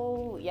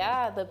feel,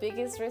 the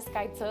biggest risk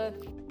I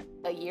took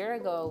a year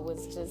ago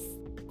was just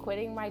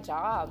quitting my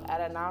job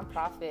at a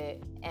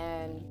nonprofit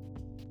and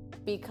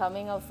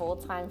becoming a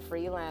full-time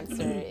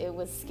freelancer. It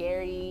was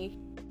scary,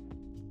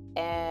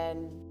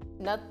 and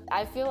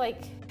I feel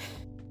like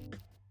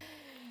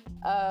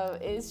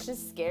it's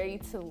just scary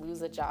to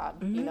lose a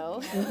job, you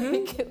know?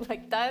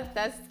 Like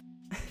that's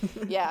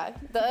yeah.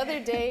 The other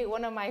day,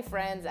 one of my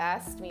friends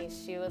asked me,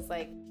 she was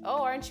like,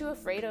 oh, aren't you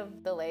afraid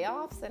of the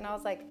layoffs? And I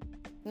was like,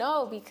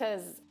 no,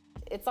 because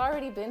it's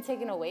already been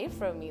taken away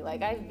from me.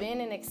 Like, I've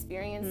been in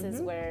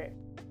experiences where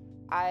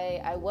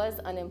I was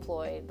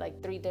unemployed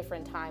like 3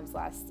 different times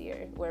last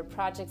year, where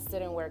projects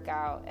didn't work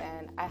out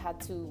and I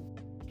had to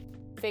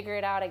figure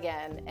it out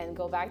again and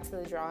go back to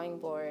the drawing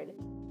board.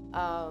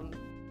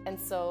 And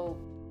so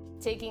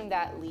taking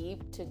that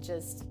leap to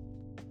just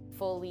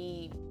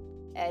fully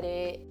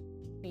edit,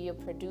 be a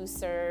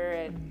producer,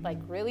 and like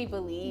really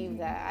believe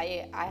that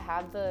I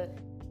have the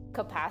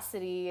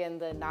capacity and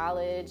the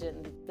knowledge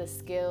and the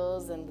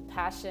skills and the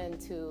passion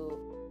to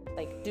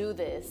like do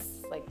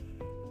this, like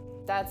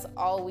that's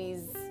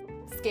always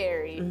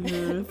scary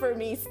for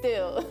me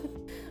still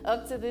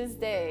up to this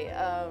day.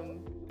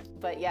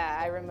 But yeah,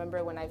 I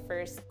remember when I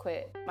first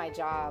quit my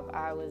job,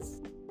 I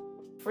was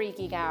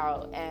freaking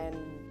out, and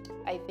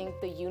I think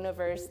the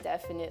universe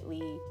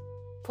definitely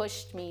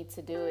pushed me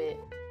to do it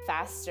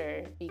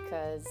faster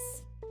because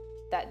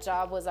that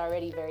job was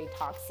already very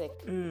toxic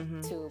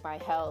to my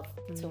health,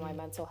 to my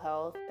mental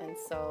health. And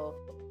so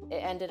it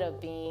ended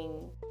up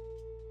being,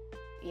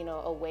 you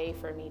know, a way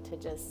for me to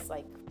just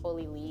like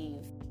fully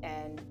leave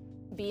and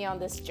be on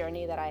this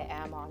journey that I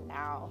am on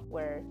now,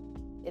 where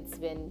it's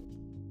been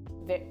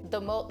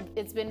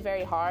it's been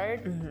very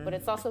hard, but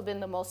it's also been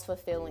the most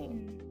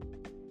fulfilling.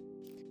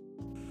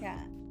 Yeah,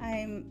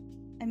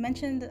 I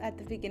mentioned at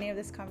the beginning of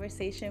this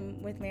conversation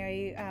with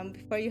Mary,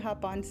 before you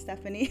hop on,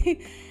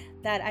 Stephanie,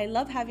 that I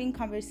love having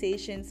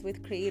conversations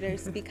with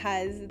creators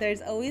because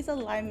there's always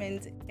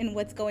alignment in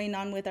what's going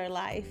on with our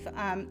life,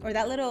 or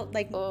that little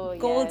like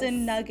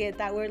golden nugget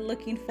that we're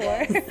looking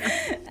for.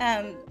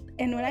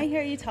 And when I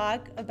hear you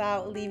talk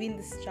about leaving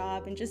this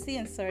job and just the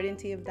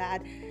uncertainty of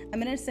that,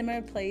 I'm in a similar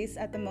place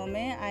at the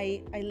moment.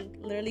 I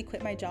literally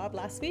quit my job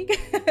last week.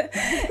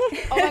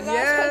 Oh my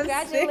gosh,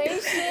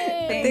 congratulations.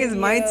 I think it's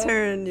my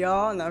turn,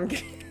 y'all. No, I'm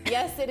kidding.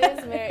 Yes, it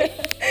is, Mary.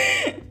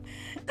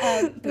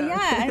 But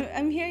yeah,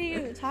 I'm hearing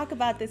you talk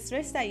about this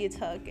risk that you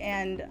took,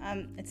 and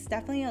it's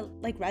definitely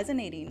like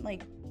resonating.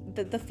 Like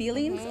the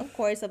feelings, of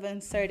course, of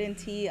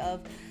uncertainty,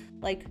 of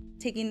like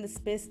taking this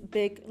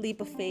big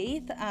leap of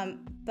faith.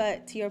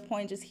 But to your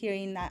point, just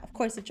hearing that, of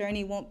course, the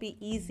journey won't be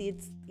easy.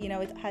 It's, you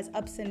know, it has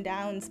ups and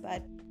downs,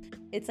 but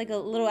it's like a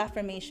little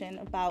affirmation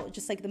about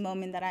just like the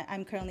moment that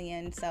I'm currently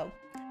in. So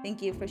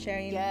thank you for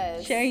sharing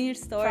your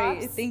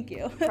story. Thank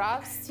you.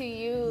 Props to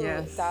you,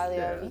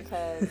 Dalia,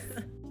 because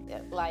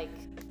like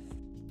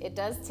it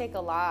does take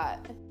a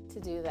lot to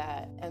do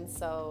that. And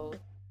so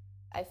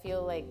I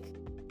feel like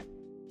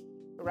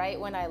right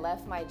when I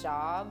left my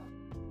job,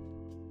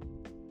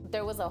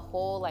 there was a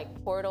whole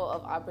like portal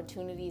of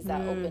opportunities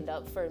that opened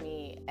up for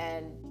me.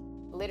 And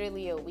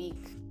literally a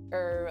week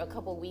or a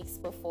couple weeks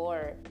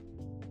before,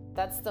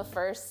 that's the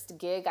first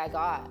gig I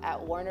got at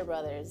Warner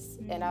Brothers.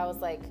 And I was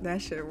like,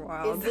 that shit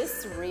wild. Is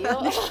this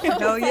real?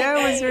 Hell yeah,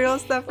 it was real,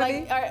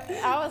 Stephanie. Like,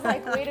 I was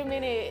like, wait a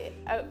minute.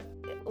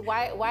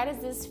 Why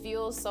does this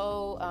feel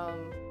so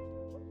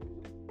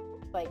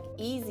like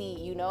easy,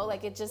 you know?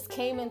 Like it just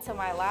came into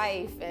my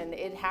life and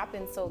it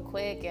happened so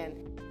quick.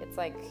 And it's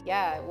like,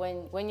 yeah,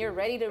 when you're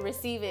ready to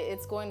receive it,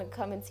 it's going to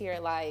come into your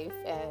life.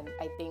 And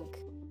I think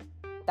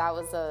that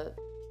was a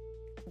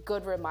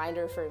good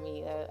reminder for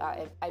me.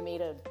 I made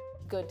a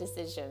good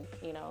decision,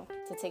 you know,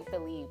 to take the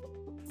leap.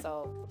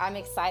 So I'm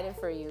excited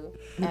for you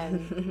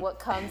and what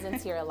comes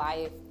into your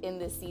life in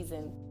this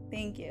season.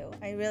 Thank you.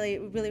 I really,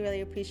 really,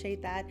 really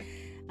appreciate that.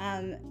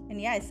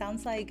 And yeah, it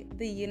sounds like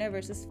the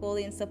universe is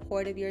fully in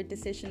support of your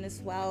decision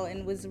as well,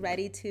 and was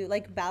ready to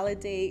like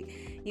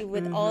validate you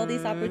with all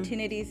these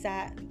opportunities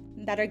that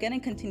are going to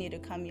continue to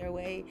come your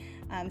way.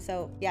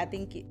 So yeah,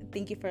 thank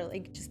you for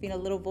like just being a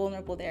little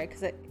vulnerable there,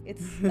 because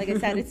it's like I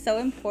said, it's so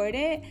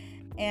important,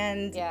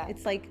 and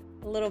it's like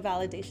a little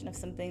validation of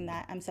something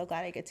that I'm so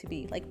glad I get to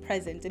be like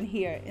present and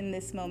here in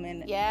this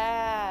moment.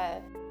 Yeah,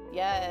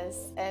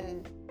 yes.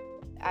 And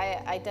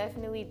I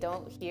definitely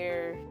don't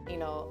hear, you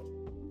know,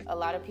 a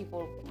lot of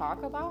people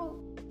talk about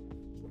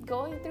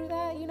going through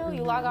that. You know,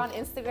 you log on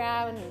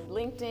Instagram and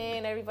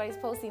LinkedIn, everybody's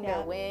posting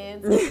their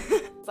wins.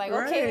 It's like,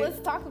 okay, let's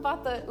talk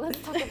about the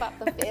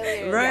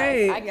failures.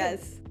 Right.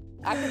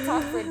 I could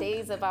talk for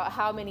days about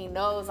how many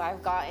no's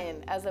I've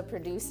gotten as a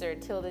producer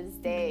till this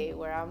day,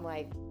 where I'm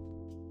like,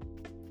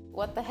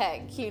 what the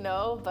heck, you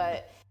know?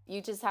 But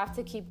you just have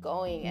to keep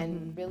going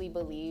and really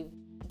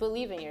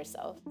believe in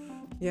yourself.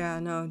 Yeah,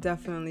 no,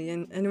 definitely.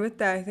 And with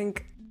that, I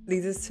think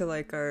leads us to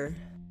like our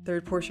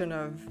third portion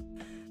of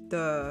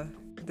the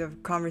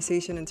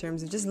conversation in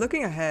terms of just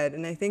looking ahead.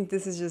 And I think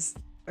this is just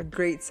a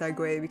great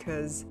segue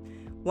because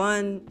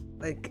one,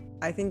 like,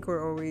 I think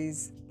we're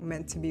always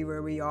meant to be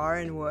where we are,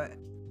 and what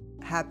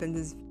happens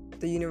is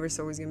the universe is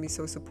always going to be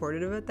so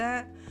supportive of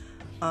that.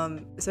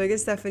 So I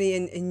guess, Stephanie,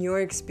 in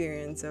your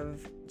experience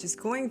of just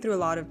going through a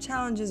lot of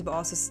challenges, but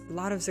also a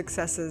lot of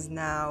successes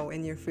now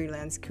in your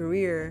freelance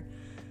career,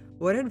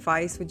 what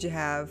advice would you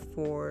have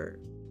for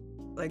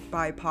like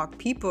BIPOC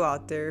people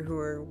out there who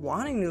are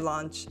wanting to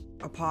launch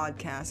a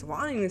podcast,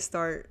 wanting to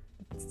start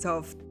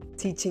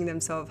teaching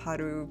themselves how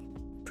to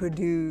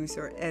produce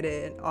or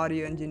edit,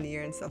 audio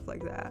engineer and stuff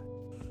like that?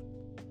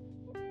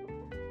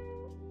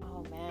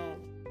 Oh man,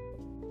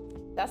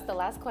 that's the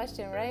last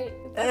question, right?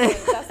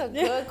 That's a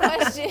good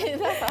question.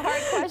 That's a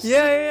hard question.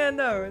 Yeah,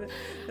 no.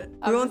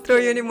 We won't throw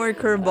you any more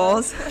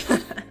curveballs.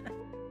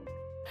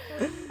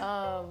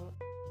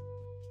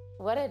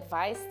 What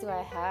advice do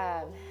I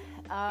have?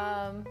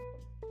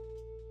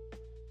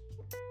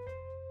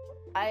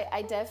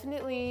 I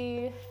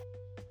definitely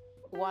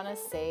want to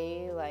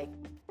say, like,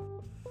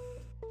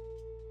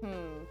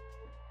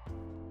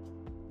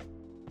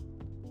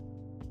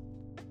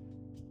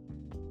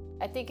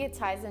 I think it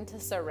ties into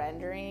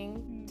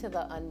surrendering to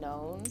the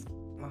unknown.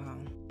 Wow.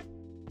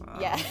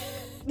 Yeah.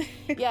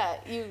 Yeah,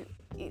 you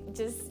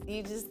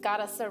just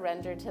gotta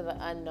surrender to the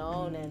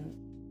unknown and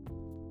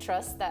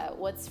trust that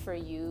what's for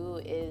you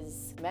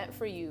is meant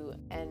for you,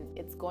 and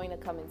it's going to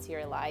come into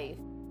your life.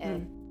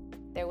 And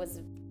there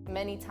was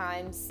many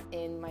times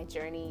in my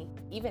journey,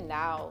 even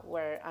now,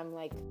 where I'm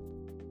like,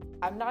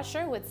 I'm not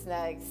sure what's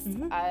next.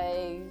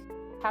 I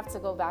have to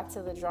go back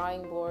to the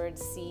drawing board,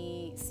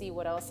 see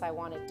what else I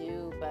want to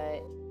do,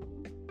 but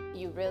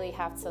you really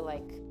have to,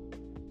 like,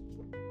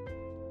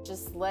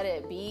 just let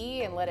it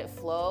be and let it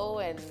flow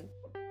and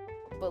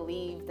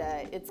believe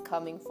that it's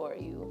coming for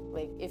you.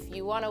 Like, if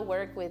you want to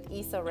work with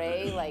Issa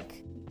Rae,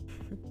 like,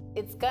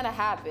 it's gonna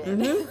happen.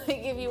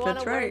 Like, if you want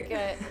to work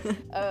at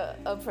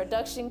a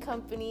production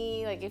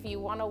company, like, if you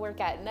want to work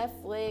at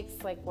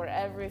Netflix, like,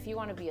 wherever, if you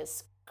want to be a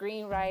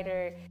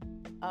screenwriter,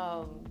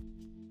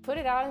 put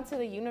it out into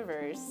the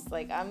universe.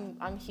 Like,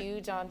 I'm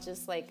huge on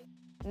just, like,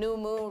 new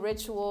moon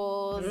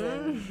rituals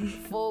and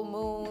full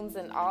moons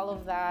and all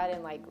of that,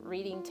 and, like,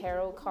 reading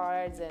tarot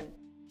cards, and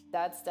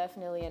that's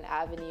definitely an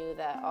avenue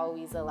that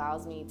always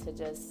allows me to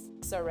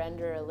just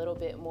surrender a little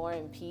bit more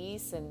in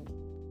peace and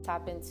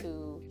tap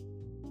into,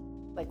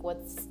 like,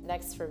 what's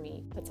next for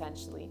me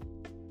potentially.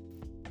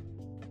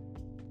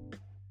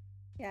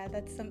 Yeah,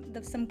 that's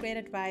some great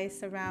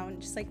advice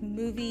around just, like,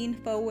 moving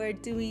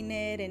forward, doing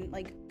it, and,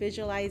 like,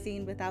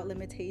 visualizing without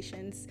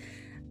limitations.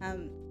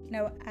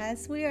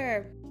 As we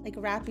are, like,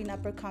 wrapping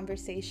up our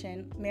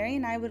conversation, Mary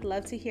and I would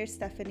love to hear,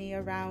 Stephanie,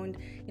 around,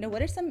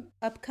 what are some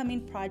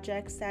upcoming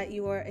projects that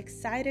you are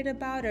excited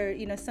about, or,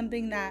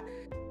 something that,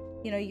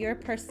 you're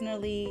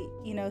personally,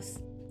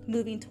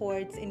 moving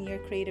towards in your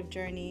creative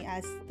journey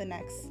as the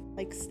next,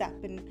 like,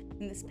 step in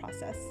this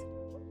process?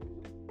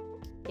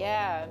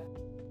 Yeah.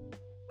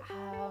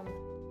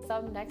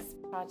 Some next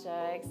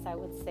projects, I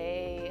would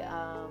say,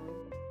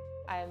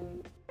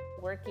 I'm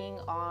working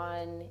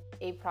on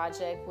a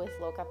project with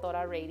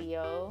Locatora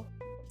Radio.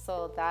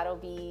 So that'll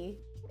be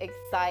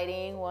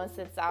exciting once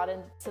it's out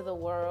into the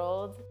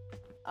world.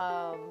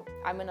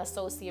 I'm an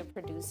associate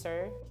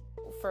producer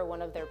for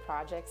one of their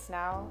projects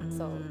now.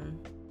 So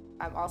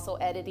I'm also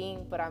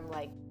editing, but I'm,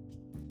 like,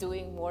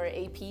 doing more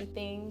AP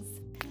things.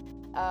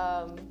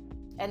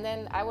 And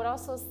then I would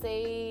also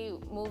say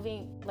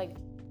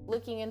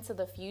looking into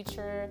the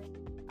future,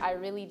 I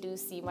really do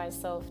see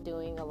myself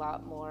doing a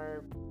lot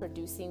more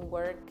producing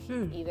work,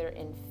 either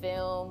in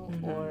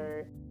film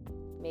or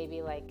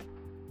maybe, like,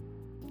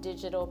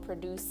 digital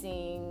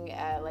producing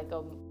at, like,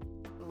 a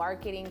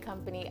marketing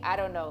company. I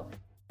don't know.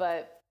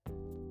 But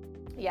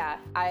yeah,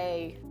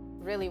 I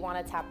really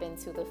want to tap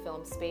into the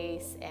film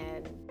space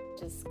and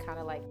just kind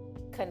of, like,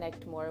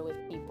 connect more with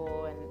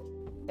people and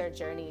their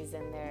journeys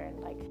in there, and,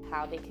 like,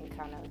 how they can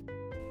kind of,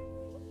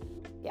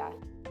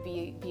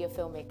 be a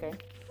filmmaker.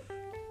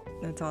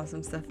 That's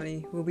awesome,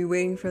 Stephanie. We'll be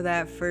waiting for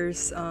that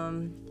first,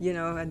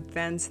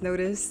 advance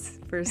notice,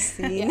 first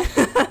scene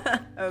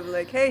of,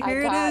 like, hey,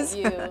 here it is.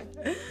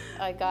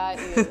 I got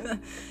you.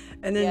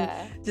 And then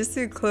just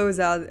to close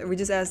out, we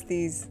just asked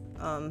these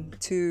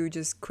two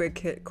just quick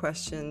hit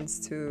questions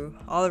to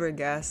all of our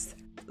guests.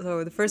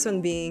 So the first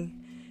one being,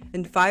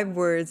 in 5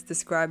 words,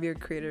 describe your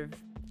creative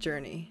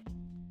journey.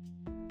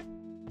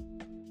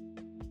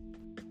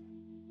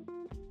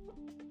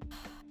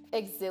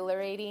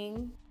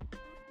 Exhilarating.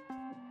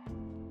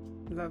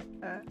 Love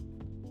that.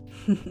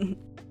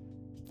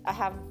 I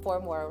have 4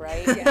 more,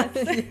 right? Yeah.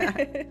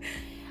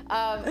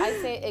 I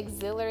say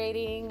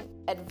exhilarating,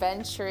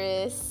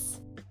 adventurous,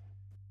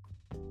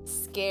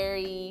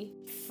 scary,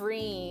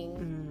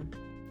 freeing,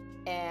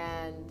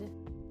 and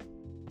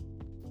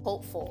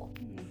hopeful.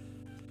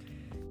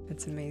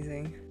 That's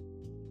amazing.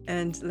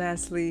 And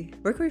lastly,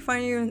 where can we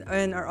find you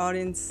and our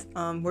audience?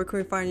 Where can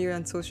we find you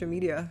on social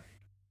media?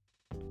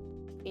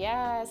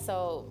 Yeah,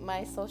 so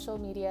my social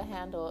media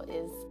handle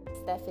is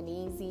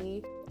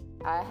Stephaniezy.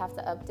 I have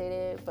to update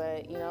it,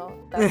 but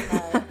that's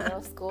my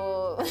middle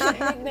school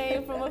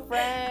nickname from a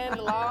friend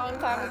a long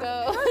time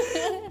ago.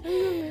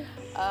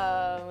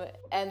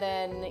 And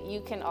then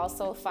you can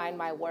also find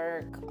my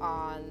work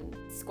on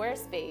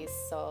Squarespace,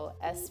 so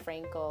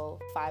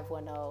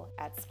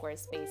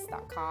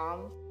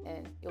sfranco510@squarespace.com,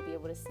 and you'll be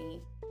able to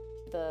see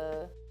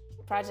the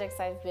projects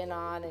I've been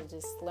on and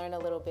just learn a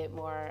little bit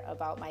more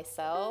about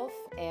myself.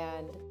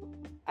 And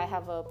I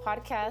have a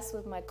podcast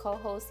with my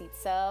co-host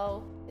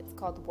Itzel. It's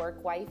called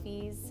Work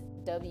Wifeys,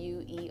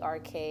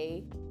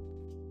 WERK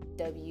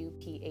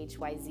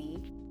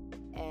WPHYZ.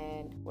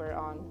 And we're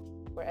on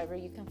wherever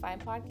you can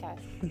find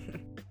podcasts.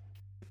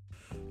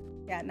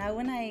 Yeah, now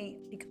when I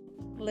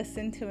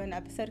listen to an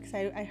episode, because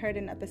I heard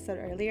an episode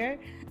earlier,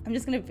 I'm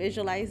just going to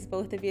visualize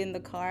both of you in the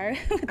car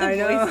with the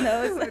voice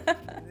notes.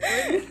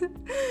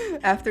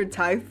 After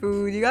Thai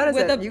food, you got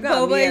me at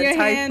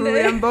Thai hand. food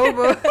and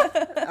boba.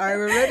 All right,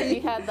 we're ready.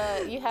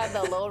 You had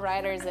the low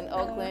riders in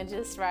Oakland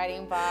just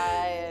riding by,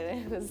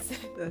 and it was.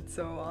 That's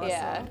so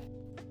awesome.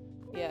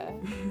 Yeah.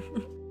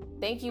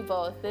 Thank you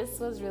both. This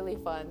was really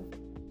fun.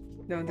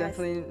 No,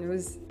 definitely, it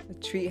was a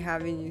treat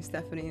having you,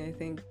 Stephanie. And I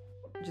think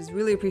just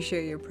really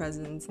appreciate your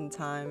presence and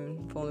time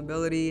and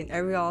vulnerability and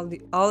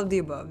all of the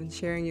above, and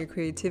sharing your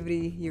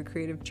creativity, your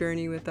creative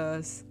journey with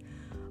us,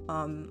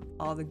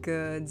 all the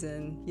goods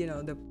and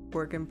the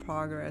work in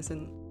progress,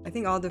 and I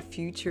think all the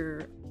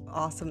future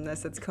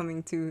awesomeness that's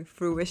coming to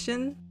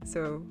fruition.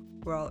 So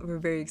we're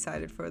very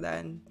excited for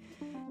that, and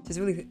just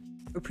really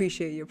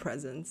appreciate your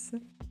presence.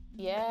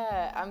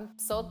 Yeah, I'm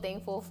so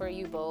thankful for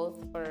you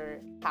both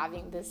for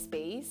having this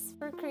space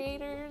for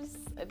creators.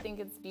 I think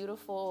it's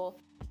beautiful,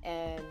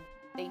 and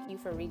thank you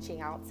for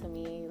reaching out to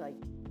me. Like,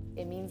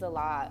 it means a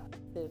lot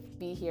to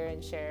be here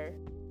and share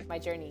my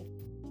journey.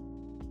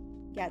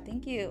 Yeah,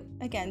 thank you.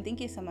 Again, thank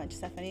you so much,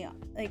 Stephanie.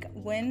 Like,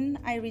 when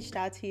I reached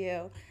out to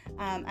you,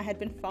 I had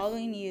been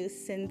following you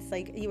since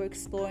you were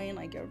exploring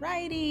your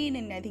writing,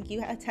 and I think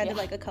you attended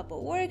a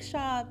couple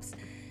workshops.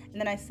 And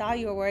then I saw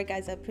your work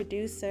as a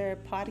producer,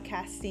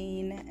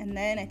 podcasting, and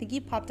then I think you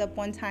popped up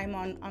one time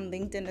on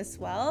LinkedIn as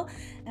well.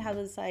 And I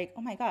was like,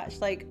 oh my gosh,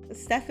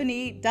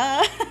 Stephanie,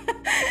 duh.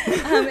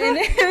 And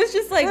it was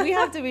just we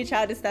have to reach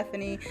out to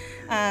Stephanie.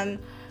 And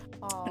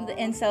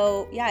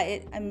so,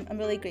 I'm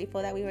really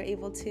grateful that we were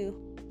able to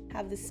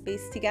have this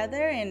space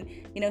together and,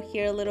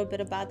 hear a little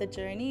bit about the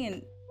journey,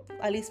 and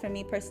at least for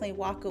me personally,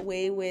 walk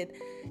away with,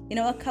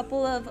 a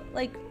couple of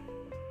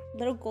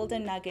little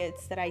golden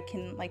nuggets that I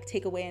can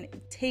take away and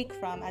take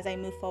from as I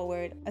move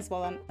forward as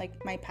well on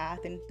my path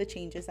and the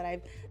changes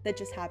that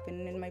just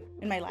happened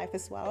in my life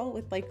as well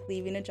with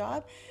leaving a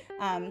job.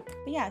 But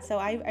yeah, so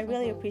I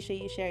really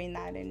appreciate you sharing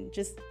that and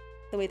just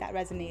the way that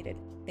resonated.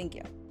 Thank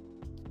you.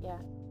 Yeah,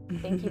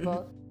 thank you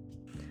both.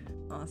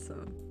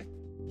 Awesome.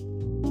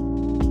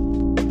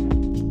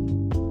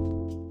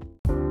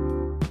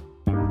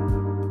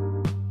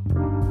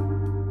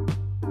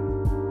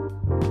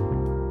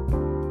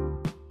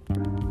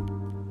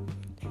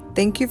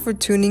 Thank you for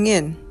tuning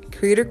in.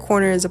 Creator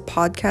Corner is a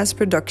podcast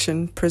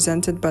production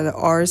presented by the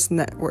Ars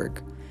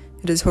Network.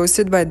 It is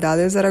hosted by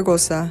Dalia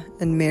Zaragoza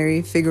and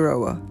Mary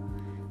Figueroa.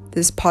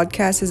 This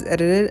podcast is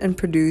edited and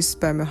produced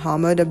by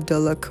Muhammad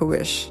Abdullah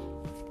Kawish.